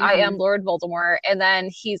into I am Lord Voldemort, and then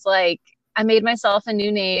he's like, "I made myself a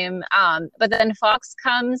new name." But then Fawkes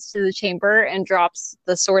comes to the chamber and drops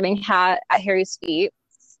the sorting hat at Harry's feet.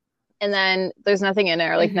 And then there's nothing in it,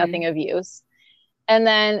 or like nothing of use. And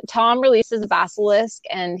then Tom releases the basilisk,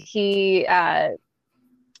 and he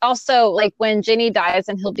also, like, when Ginny dies,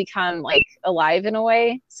 and he'll become like alive in a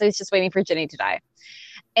way. So he's just waiting for Ginny to die.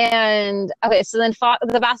 And okay, so then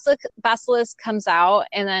the basilisk comes out,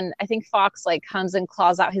 and then I think Fox like comes and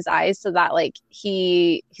claws out his eyes so that like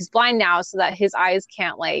he's blind now, so that his eyes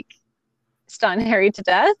can't like stun Harry to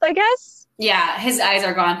death, I guess. Yeah, his eyes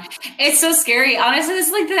are gone. It's so scary. Honestly, this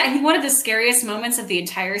is like I think one of the scariest moments of the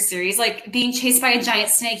entire series. Like being chased by a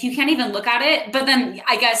giant snake, you can't even look at it. But then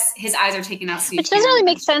I guess his eyes are taken out, so which doesn't really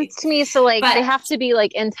make sense to me. So like they have to be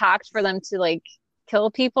like intact for them to like kill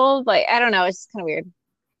people. Like I don't know, it's just kind of weird.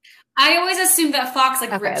 I always assumed that Fox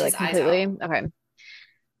like ripped his eyes out. Okay.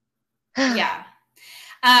 Yeah.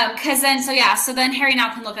 Because then, so then Harry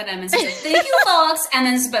now can look at him and say, "Thank you, Fox." And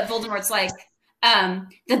then, but Voldemort's like,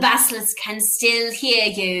 "The basilisk can still hear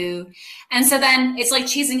you." And so then it's like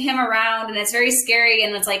chasing him around, and it's very scary,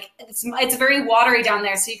 and it's like it's very watery down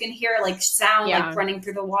there, so you can hear like sound like running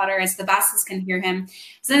through the water as the basilisk can hear him.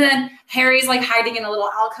 So then Harry's like hiding in a little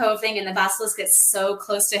alcove thing, and the basilisk gets so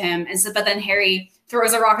close to him, and so but then Harry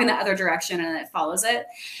throws a rock in the other direction, and it follows it.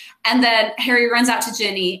 And then Harry runs out to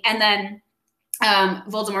Ginny, and then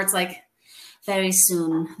Voldemort's like, "Very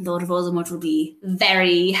soon, Lord Voldemort will be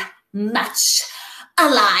very much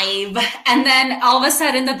alive." And then all of a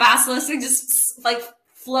sudden the basilisk just like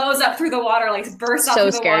flows up through the water, like bursts out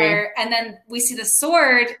through the water. And then we see the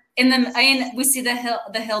sword we see the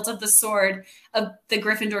hilt of the sword, of the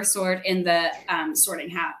Gryffindor sword, in the Sorting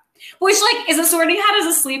Hat. Which, like, is a Sorting Hat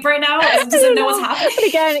asleep right now? Doesn't know what's happening. But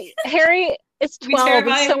again, Harry is 12.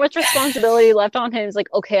 There's so much responsibility left on him. He's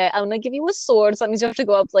like, okay, I'm gonna give you a sword, so that means you have to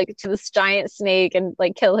go up like to this giant snake and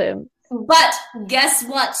like kill him. But guess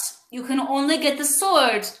what? You can only get the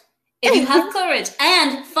sword if you have courage,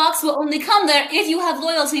 and Fox will only come there if you have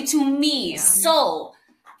loyalty to me. Yeah. So,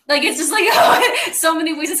 like, it's just like so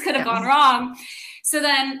many ways this could have gone wrong. So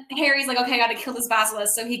then Harry's like, okay, I got to kill this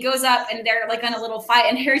basilisk. So he goes up, and they're like in a little fight,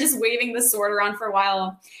 and Harry's just waving the sword around for a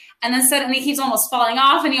while. And then suddenly he keeps almost falling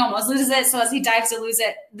off, and he almost loses it. So as he dives to lose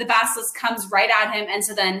it, the basilisk comes right at him. And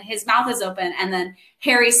so then his mouth is open, and then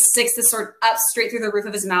Harry sticks the sword up straight through the roof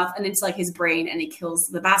of his mouth and into like his brain, and he kills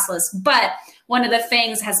the basilisk. But one of the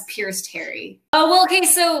fangs has pierced Harry. Oh, well, okay.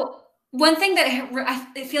 So one thing that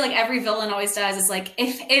I feel like every villain always does is like,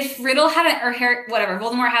 if Riddle hadn't, or Harry, whatever,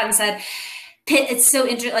 Voldemort hadn't said, it's so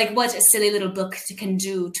interesting, like, what a silly little book can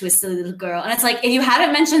do to a silly little girl. And it's like, if you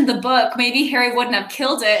hadn't mentioned the book, maybe Harry wouldn't have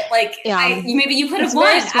killed it. Like, maybe you could have won.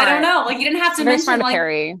 I don't know. Like, you didn't have to mention, like,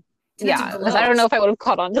 Harry. Yeah, because I don't know if I would have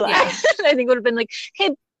caught on to that. Yeah. I think it would have been like,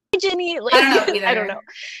 hey, Ginny. Like, I don't know either. I don't know.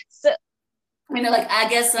 So, and they're like, I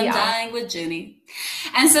guess I'm dying with Ginny.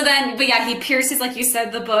 And so then, but yeah, he pierces, like you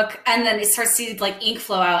said, the book, and then it starts to like ink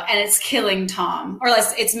flow out, and it's killing Tom, or like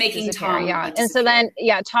it's making Tom. Yeah. And so then,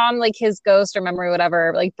 Tom, like his ghost or memory,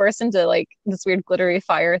 whatever, like bursts into like this weird glittery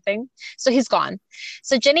fire thing. So he's gone.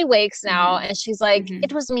 So Ginny wakes now, and she's like,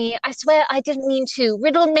 it was me. I swear I didn't mean to.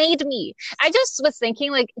 Riddle made me. I just was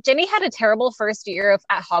thinking, like, Ginny had a terrible first year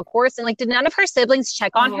at Hogwarts, and like, did none of her siblings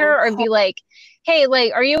check on her or be like, hey,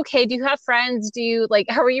 like, are you okay? Do you have friends? Do you like,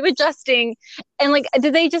 how are you adjusting? And like,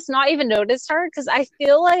 did they just not even notice her? Because I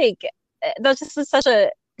feel like that's just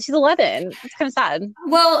she's 11. It's kind of sad.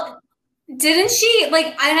 Well, didn't she,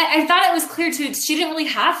 like, I thought it was clear too, she didn't really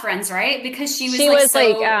have friends, right? Because she was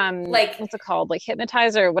like, what's it called? Like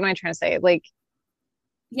hypnotized, or what am I trying to say? Like,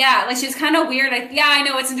 yeah, like she was kind of weird. I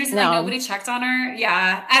know, it's interesting. Like nobody checked on her.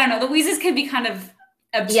 Yeah, I don't know. The Weasleys can be kind of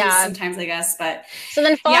obtuse sometimes, I guess. But so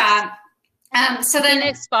then Fox, so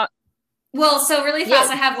then so really fast,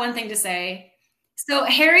 I have one thing to say. So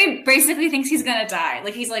Harry basically thinks he's gonna die.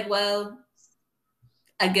 Like, he's like, well,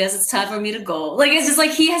 I guess it's time for me to go. Like, it's just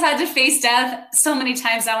like he has had to face death so many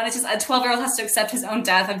times now, and it's just a 12-year-old has to accept his own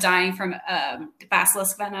death of dying from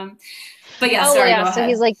basilisk venom. But so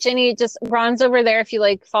he's like, Ginny, just runs over there if you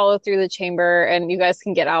like follow through the chamber, and you guys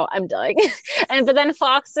can get out. I'm dying. But then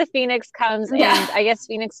Fox the Phoenix comes, and I guess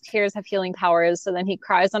Phoenix tears have healing powers. So then he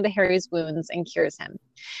cries onto Harry's wounds and cures him.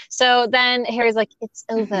 So then Harry's like, it's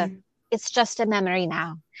over. It's just a memory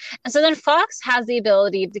now. And so then Fox has the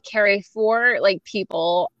ability to carry 4 like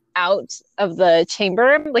people out of the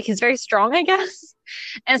chamber. Like, he's very strong, I guess.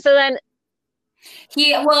 And so then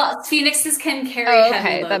Phoenixes can carry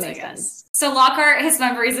heavy loads, I guess. Sense. So Lockhart, his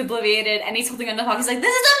memory is obliterated, and he's holding on to Fox. He's like,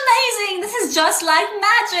 this is amazing. This is just like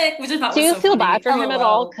magic, which I thought was so funny. Do you feel bad for him at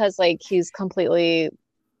all? Because like, he's completely,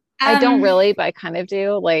 I don't really, but I kind of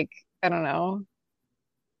do. Like, I don't know.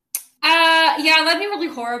 That'd be really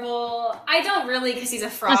horrible. I don't really, because he's a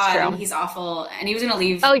fraud and he's awful, and he was gonna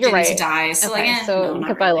leave Ginny to die. So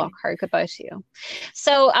goodbye, Lockhart. Goodbye to you.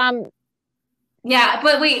 So Yeah,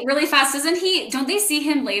 but wait, really fast, doesn't he? Don't they see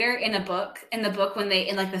him later in a book? In the book when they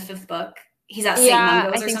in like the fifth book, he's at St. Yeah, I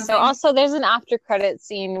Mungo's or think so. something. Also, there's an after credit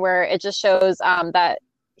scene where it just shows that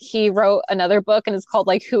he wrote another book and it's called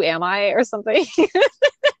like Who Am I or something.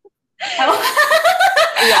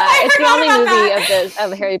 Yeah, I it's the forgot only about movie that. of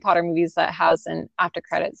the Harry Potter movies that has an after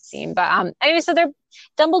credits scene. But anyway, so they're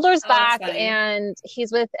Dumbledore's Oh, that's back funny. and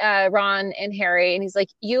he's with Ron and Harry, and he's like,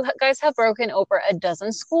 "You guys have broken over a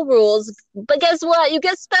dozen school rules, but guess what? You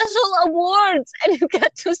get special awards and you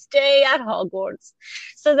get to stay at Hogwarts."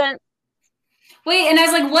 So then, Wait, and I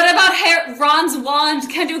was like, what about Ron's wand?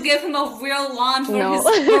 Can you give him a real wand for no,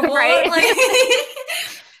 his reward? right? Like,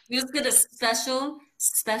 we just get a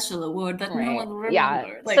special award that no Right. one will Yeah.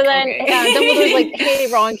 remember. So Like, then okay. Dumbledore's like,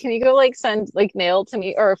 "Hey, Ron, can you go like send like mail to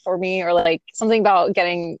me or for me or like something about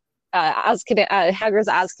getting Azkaban, Hagrid's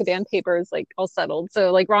Azkaban papers like all settled."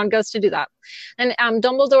 So like Ron goes to do that, and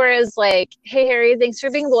Dumbledore is like, "Hey, Harry, thanks for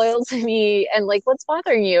being loyal to me, and like, what's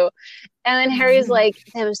bothering you?" And then Harry's like,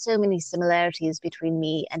 "There were so many similarities between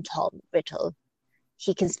me and Tom Riddle.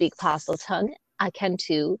 He can speak Parseltongue. I can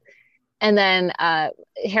too." And then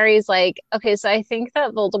Harry's like, "Okay, so I think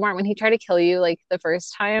that Voldemort, when he tried to kill you like the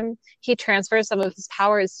first time, he transfers some of his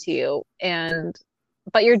powers to you, and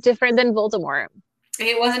but you're different than Voldemort."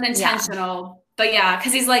 It wasn't Yeah. intentional, but yeah,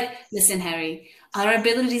 because he's like, listen, Harry, our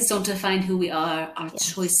abilities don't define who we are, our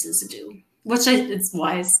Yes. choices do, which it's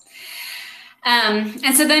wise.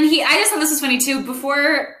 And so then I just thought this was funny too.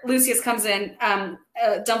 Before Lucius comes in,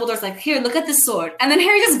 Dumbledore's like, here, look at this sword. And then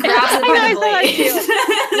Harry just grabs it I by know, the I saw that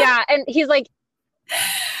too. blade. Yeah, and he's like,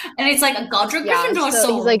 And it's like a Godric yeah, Gryffindor so he's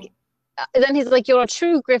sword. like, then he's like, "You're a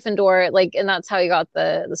true Gryffindor," like, and that's how he got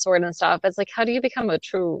the sword and stuff. It's like, how do you become a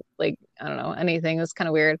true, like, I don't know, anything? It was kind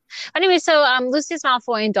of weird. Anyway, so Lucius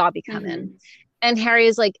Malfoy and Dobby come in. Mm-hmm. And Harry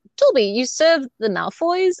is like, "Dobby, you served the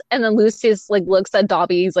Malfoys?" And then Lucius like looks at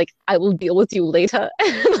Dobby. He's like, "I will deal with you later."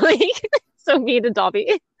 Like, so mean to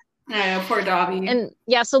Dobby. I know, poor Dobby. And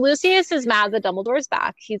yeah, so Lucius is mad that Dumbledore's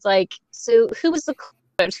back. He's like, "So who was the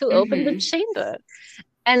culprit who opened the Mm-hmm. chamber?"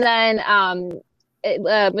 And then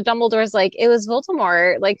Dumbledore's like, "It was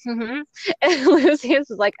Voldemort." Like, mm-hmm. And Lucius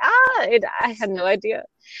is like, I had no idea.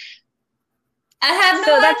 I have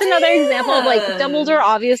So that's another example of like no idea. Dumbledore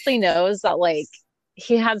obviously knows that like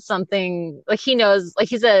he had something like he knows like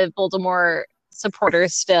he's a Voldemort supporter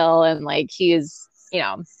still and like he's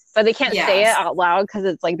but they can't say it Yes. out loud because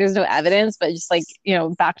it's like there's no evidence, but just like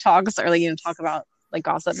back talks or like talk about like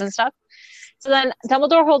gossip and stuff. So then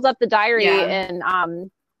Dumbledore holds up the diary Yeah. and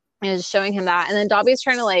is showing him that, and then Dobby's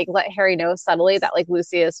trying to like let Harry know subtly that like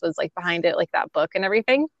Lucius was like behind it, like that book and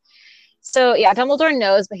everything. So yeah, Dumbledore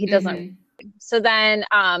knows, but he doesn't. Mm-hmm. So then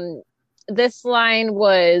this line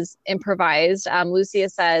was improvised.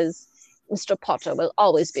 Lucius says, "Mr. Potter will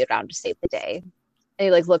always be around to save the day." And he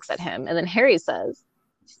like looks at him, and then Harry says,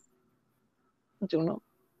 "Do you know?"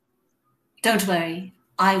 Don't worry.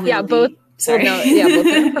 I Yeah, will both. be. Well, Sorry. no, yeah, both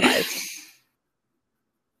are improvised.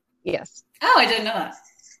 Yes. Oh, I didn't know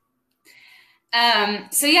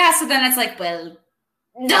that. So yeah, so then it's like, well,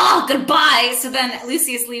 no, goodbye. So then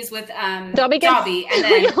Lucius leaves with Dobby gets Dobby, and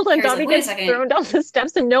then hold on, Harry's Dobby like, wait a gets second. thrown down the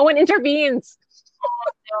steps, and no one intervenes.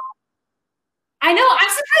 I know, I'm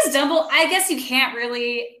surprised I guess you can't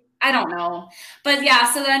really, I don't know. But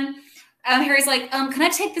yeah, so then Harry's like, can I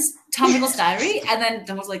take this Tom Riddle's diary? And then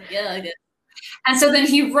Dumbledore's like, yeah, I did. And so then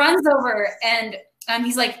he runs over and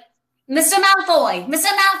he's like, Mr. Malfoy, Mr.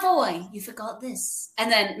 Malfoy, you forgot this.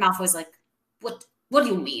 And then Malfoy's like, what do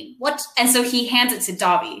you mean? What? And so he hands it to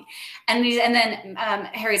Dobby. And then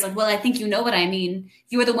Harry's like, well, I think you know what I mean.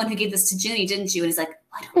 You were the one who gave this to Ginny, didn't you? And he's like,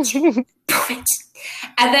 why don't you? Perfect.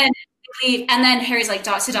 And then Harry's like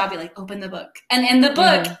to Dobby, like, open the book. And in the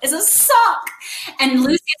book is a sock. And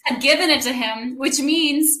Lucius had given it to him, which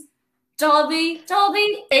means Dobby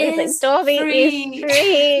It's like is Dobby is free.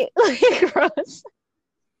 free. Like, gross.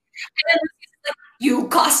 You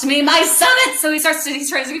cost me my summit. So he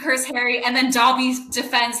tries to curse Harry, and then Dobby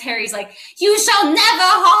defends Harry's like, you shall never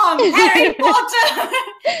harm Harry Potter.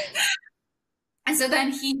 And so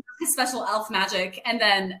then he does his special elf magic, and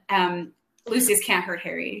then Lucius can't hurt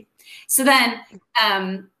Harry. So then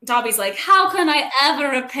Dobby's like, how can I ever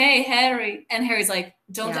repay Harry? And Harry's like,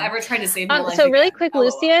 don't ever try to save my life So really again. quick, LOL.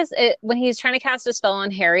 Lucius, when he's trying to cast a spell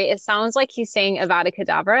on Harry, it sounds like he's saying Avada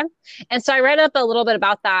Kedavra. And so I read up a little bit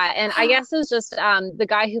about that. And I guess it was just the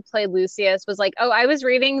guy who played Lucius was like, oh, I was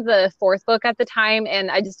reading the fourth book at the time,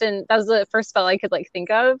 and I just didn't, that was the first spell I could like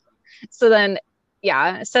think of. So then,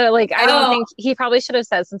 yeah. So like, I don't think he probably should have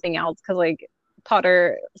said something else because like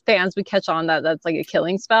Potter fans would catch on that that's like a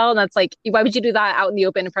killing spell. And that's like, why would you do that out in the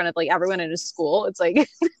open in front of like everyone in a school? It's like,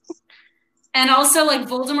 And also, like,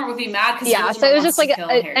 Voldemort would be mad because Yeah, so Voldemort it was wants just to like kill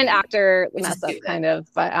an Harry, actor which is mess up, stupid. kind of.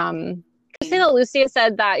 But I say that Lucia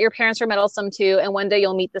said that your parents were meddlesome too, and one day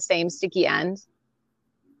you'll meet the same sticky end,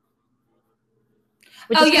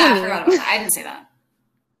 which Oh is yeah, kind I of forgot mean. about that. I didn't say that.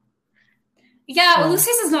 Yeah, Yeah.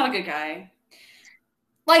 Lucius is not a good guy.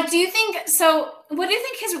 Like, do you think so? What do you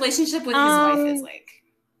think his relationship with his wife is Um, like?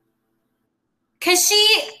 Because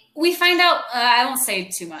we find out. I won't say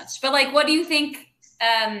too much, but like, what do you think?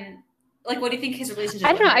 Like, what do you think his relationship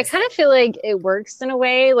I with don't know. her I is kind like? of feel like it works in a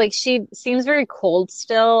way. Like she seems very cold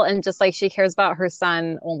still, and just like she cares about her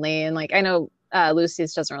son only. And like I know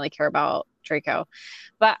Lucius doesn't really care about Draco,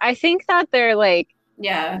 but I think that they're like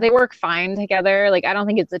Yeah. they work fine together. Like I don't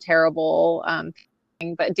think it's a terrible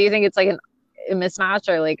thing. But do you think it's like a mismatch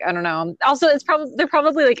or like I don't know? Also, it's probably they're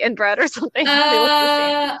probably like inbred or something. They look the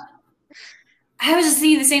same. Uh, I was just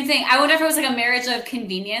thinking the same thing. I wonder if it was like a marriage of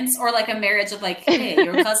convenience or like a marriage of like, hey,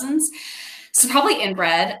 you're cousins. So probably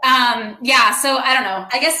inbred. Yeah. So I don't know.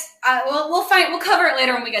 I guess we'll find we'll cover it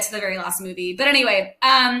later when we get to the very last movie. But anyway,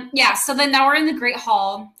 yeah. So then now we're in the Great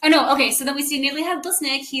Hall. Oh no. Okay. So then we see Nearly Headless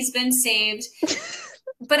Nick. He's been saved.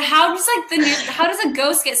 But how does a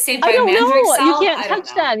ghost get saved I by a don't Mandrake know. You cell? can't I don't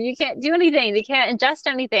touch know. them. You can't do anything. They can't ingest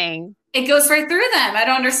anything. It goes right through them. I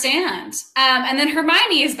don't understand. And then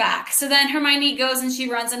Hermione is back. So then Hermione goes and she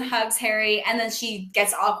runs and hugs Harry, and then she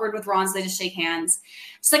gets awkward with Ron, so they just shake hands.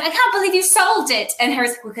 She's like, I can't believe you solved it. And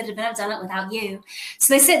Harry's like, we could have done it without you.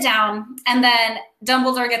 So they sit down, and then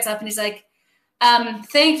Dumbledore gets up and he's like,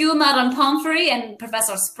 thank you, Madame Pomfrey and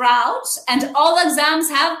Professor Sprout, and all exams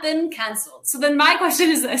have been cancelled. So then my question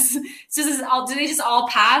is this: do they just all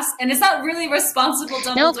pass? And is that really responsible,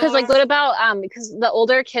 No, because like Dumbledore? what about because the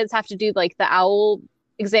older kids have to do like the owl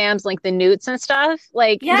exams, like the newts and stuff.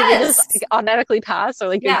 Like, do they just Yes. like, automatically pass or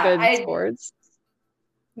like get Yeah, good scores?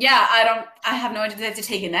 I have no idea. Do they have to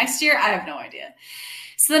take it next year? I have no idea.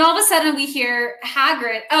 So then all of a sudden we hear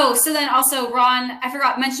Hagrid. Oh, so then also Ron, I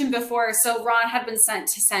forgot mentioned before. So Ron had been sent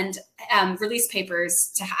to send release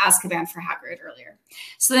papers to Azkaban for Hagrid earlier.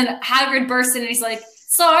 So then Hagrid bursts in and he's like,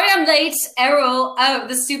 "Sorry, I'm late. Errol,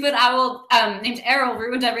 the stupid owl named Errol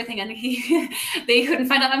ruined everything, and they couldn't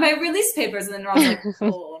find out my release papers." And then Ron's like,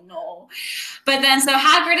 "Oh no!" But then so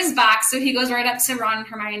Hagrid is back, so he goes right up to Ron,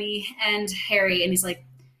 Hermione, and Harry, and he's like,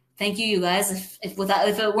 thank you, you guys. If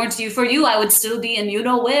it weren't for you, I would still be in you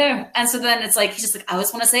know where. And so then it's like he's just like, I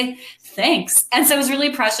just want to say thanks. And so it was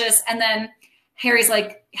really precious. And then Harry's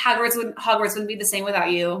like, Hogwarts wouldn't be the same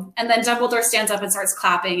without you. And then Dumbledore stands up and starts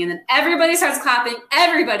clapping, and then everybody starts clapping.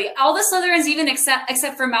 Everybody, all the Slytherins, even except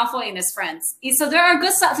for Malfoy and his friends. So there are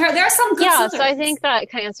there are some good Yeah, Slytherins. so I think that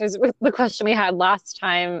kind of answers the question we had last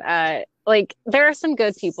time. Like there are some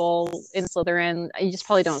good people in Slytherin. You just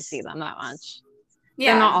probably don't see them that much.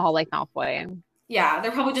 They're not Yeah, all like Malfoy. yeah,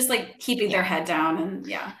 they're probably just like keeping their head down, and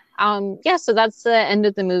yeah. Yeah, so that's the end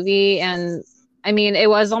of the movie. And I mean, it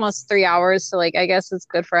was almost 3 hours, so like I guess it's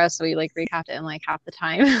good for us. So we like recapped it in like half the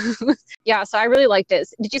time. Yeah, so I really liked it.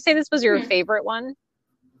 Did you say this was your favorite one?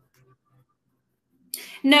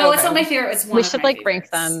 No, it's Okay. not my favorite. It's one We of should my like rank favorites.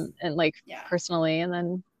 them and like Yeah. personally and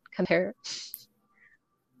then compare.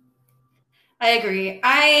 I agree.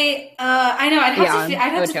 I know Yeah, I'd I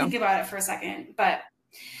have would to too. think about it for a second, but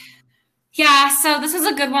yeah. So this was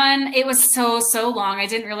a good one. It was so long. I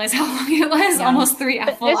didn't realize how long it was. Yeah. Almost three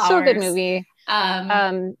But full it's still a good hours. movie. Um,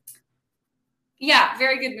 Um, yeah,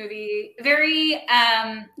 very good movie. Very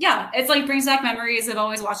yeah. It's like brings back memories of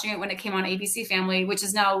always watching it when it came on ABC Family, which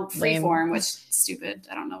is now lame. Freeform, which is stupid.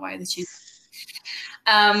 I don't know why they changed.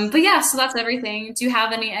 But yeah. So that's everything. Do you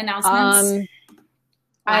have any announcements?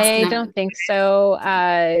 Last I number. don't think so.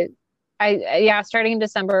 Yeah, starting in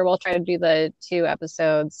December, we'll try to do the 2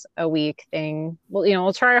 episodes a week thing. Well,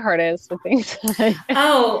 we'll try our hardest with things.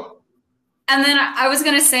 Oh, and then I was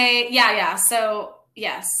gonna say, yeah. So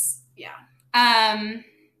yes, yeah.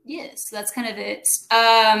 Yes, that's kind of it.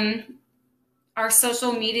 Our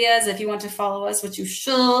social medias, if you want to follow us, which you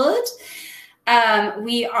should.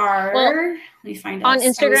 We are. Well, let me find on us. I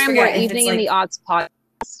always Instagram, we're forget if it's Evening in like. the Odds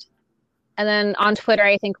podcast, and then on Twitter,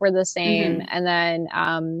 I think we're the same. Mhm. And then,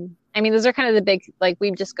 I mean, those are kind of the big. Like,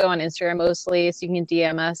 we just go on Instagram mostly, so you can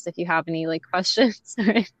DM us if you have any like questions.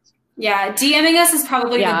 Yeah, DMing us is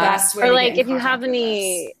probably the Yeah, best way or to get like in if you have contact with us.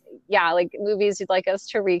 any, yeah, like movies you'd like us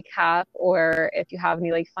to recap, or if you have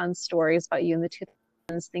any like fun stories about you in the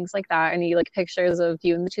 2000s, things like that, any like pictures of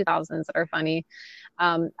you in the 2000s that are funny.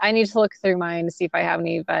 I need to look through mine to see if I have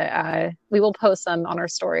any, but we will post them on our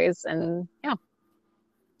stories, and yeah.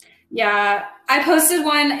 Yeah, I posted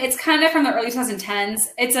one. It's kind of from the early 2010s.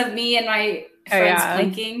 It's of me and my Oh friends yeah.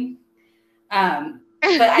 planking. Um,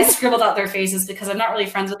 but I scribbled out their faces because I'm not really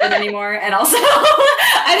friends with them anymore. And also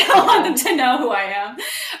I don't want them to know who I am,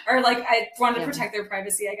 or like, I wanted to protect their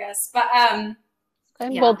privacy, I guess. But,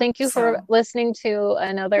 well, thank you for listening to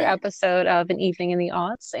another episode of An Evening in the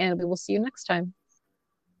Aughts, and we will see you next time.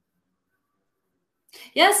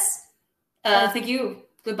 Yes. Thank you.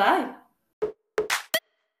 Goodbye.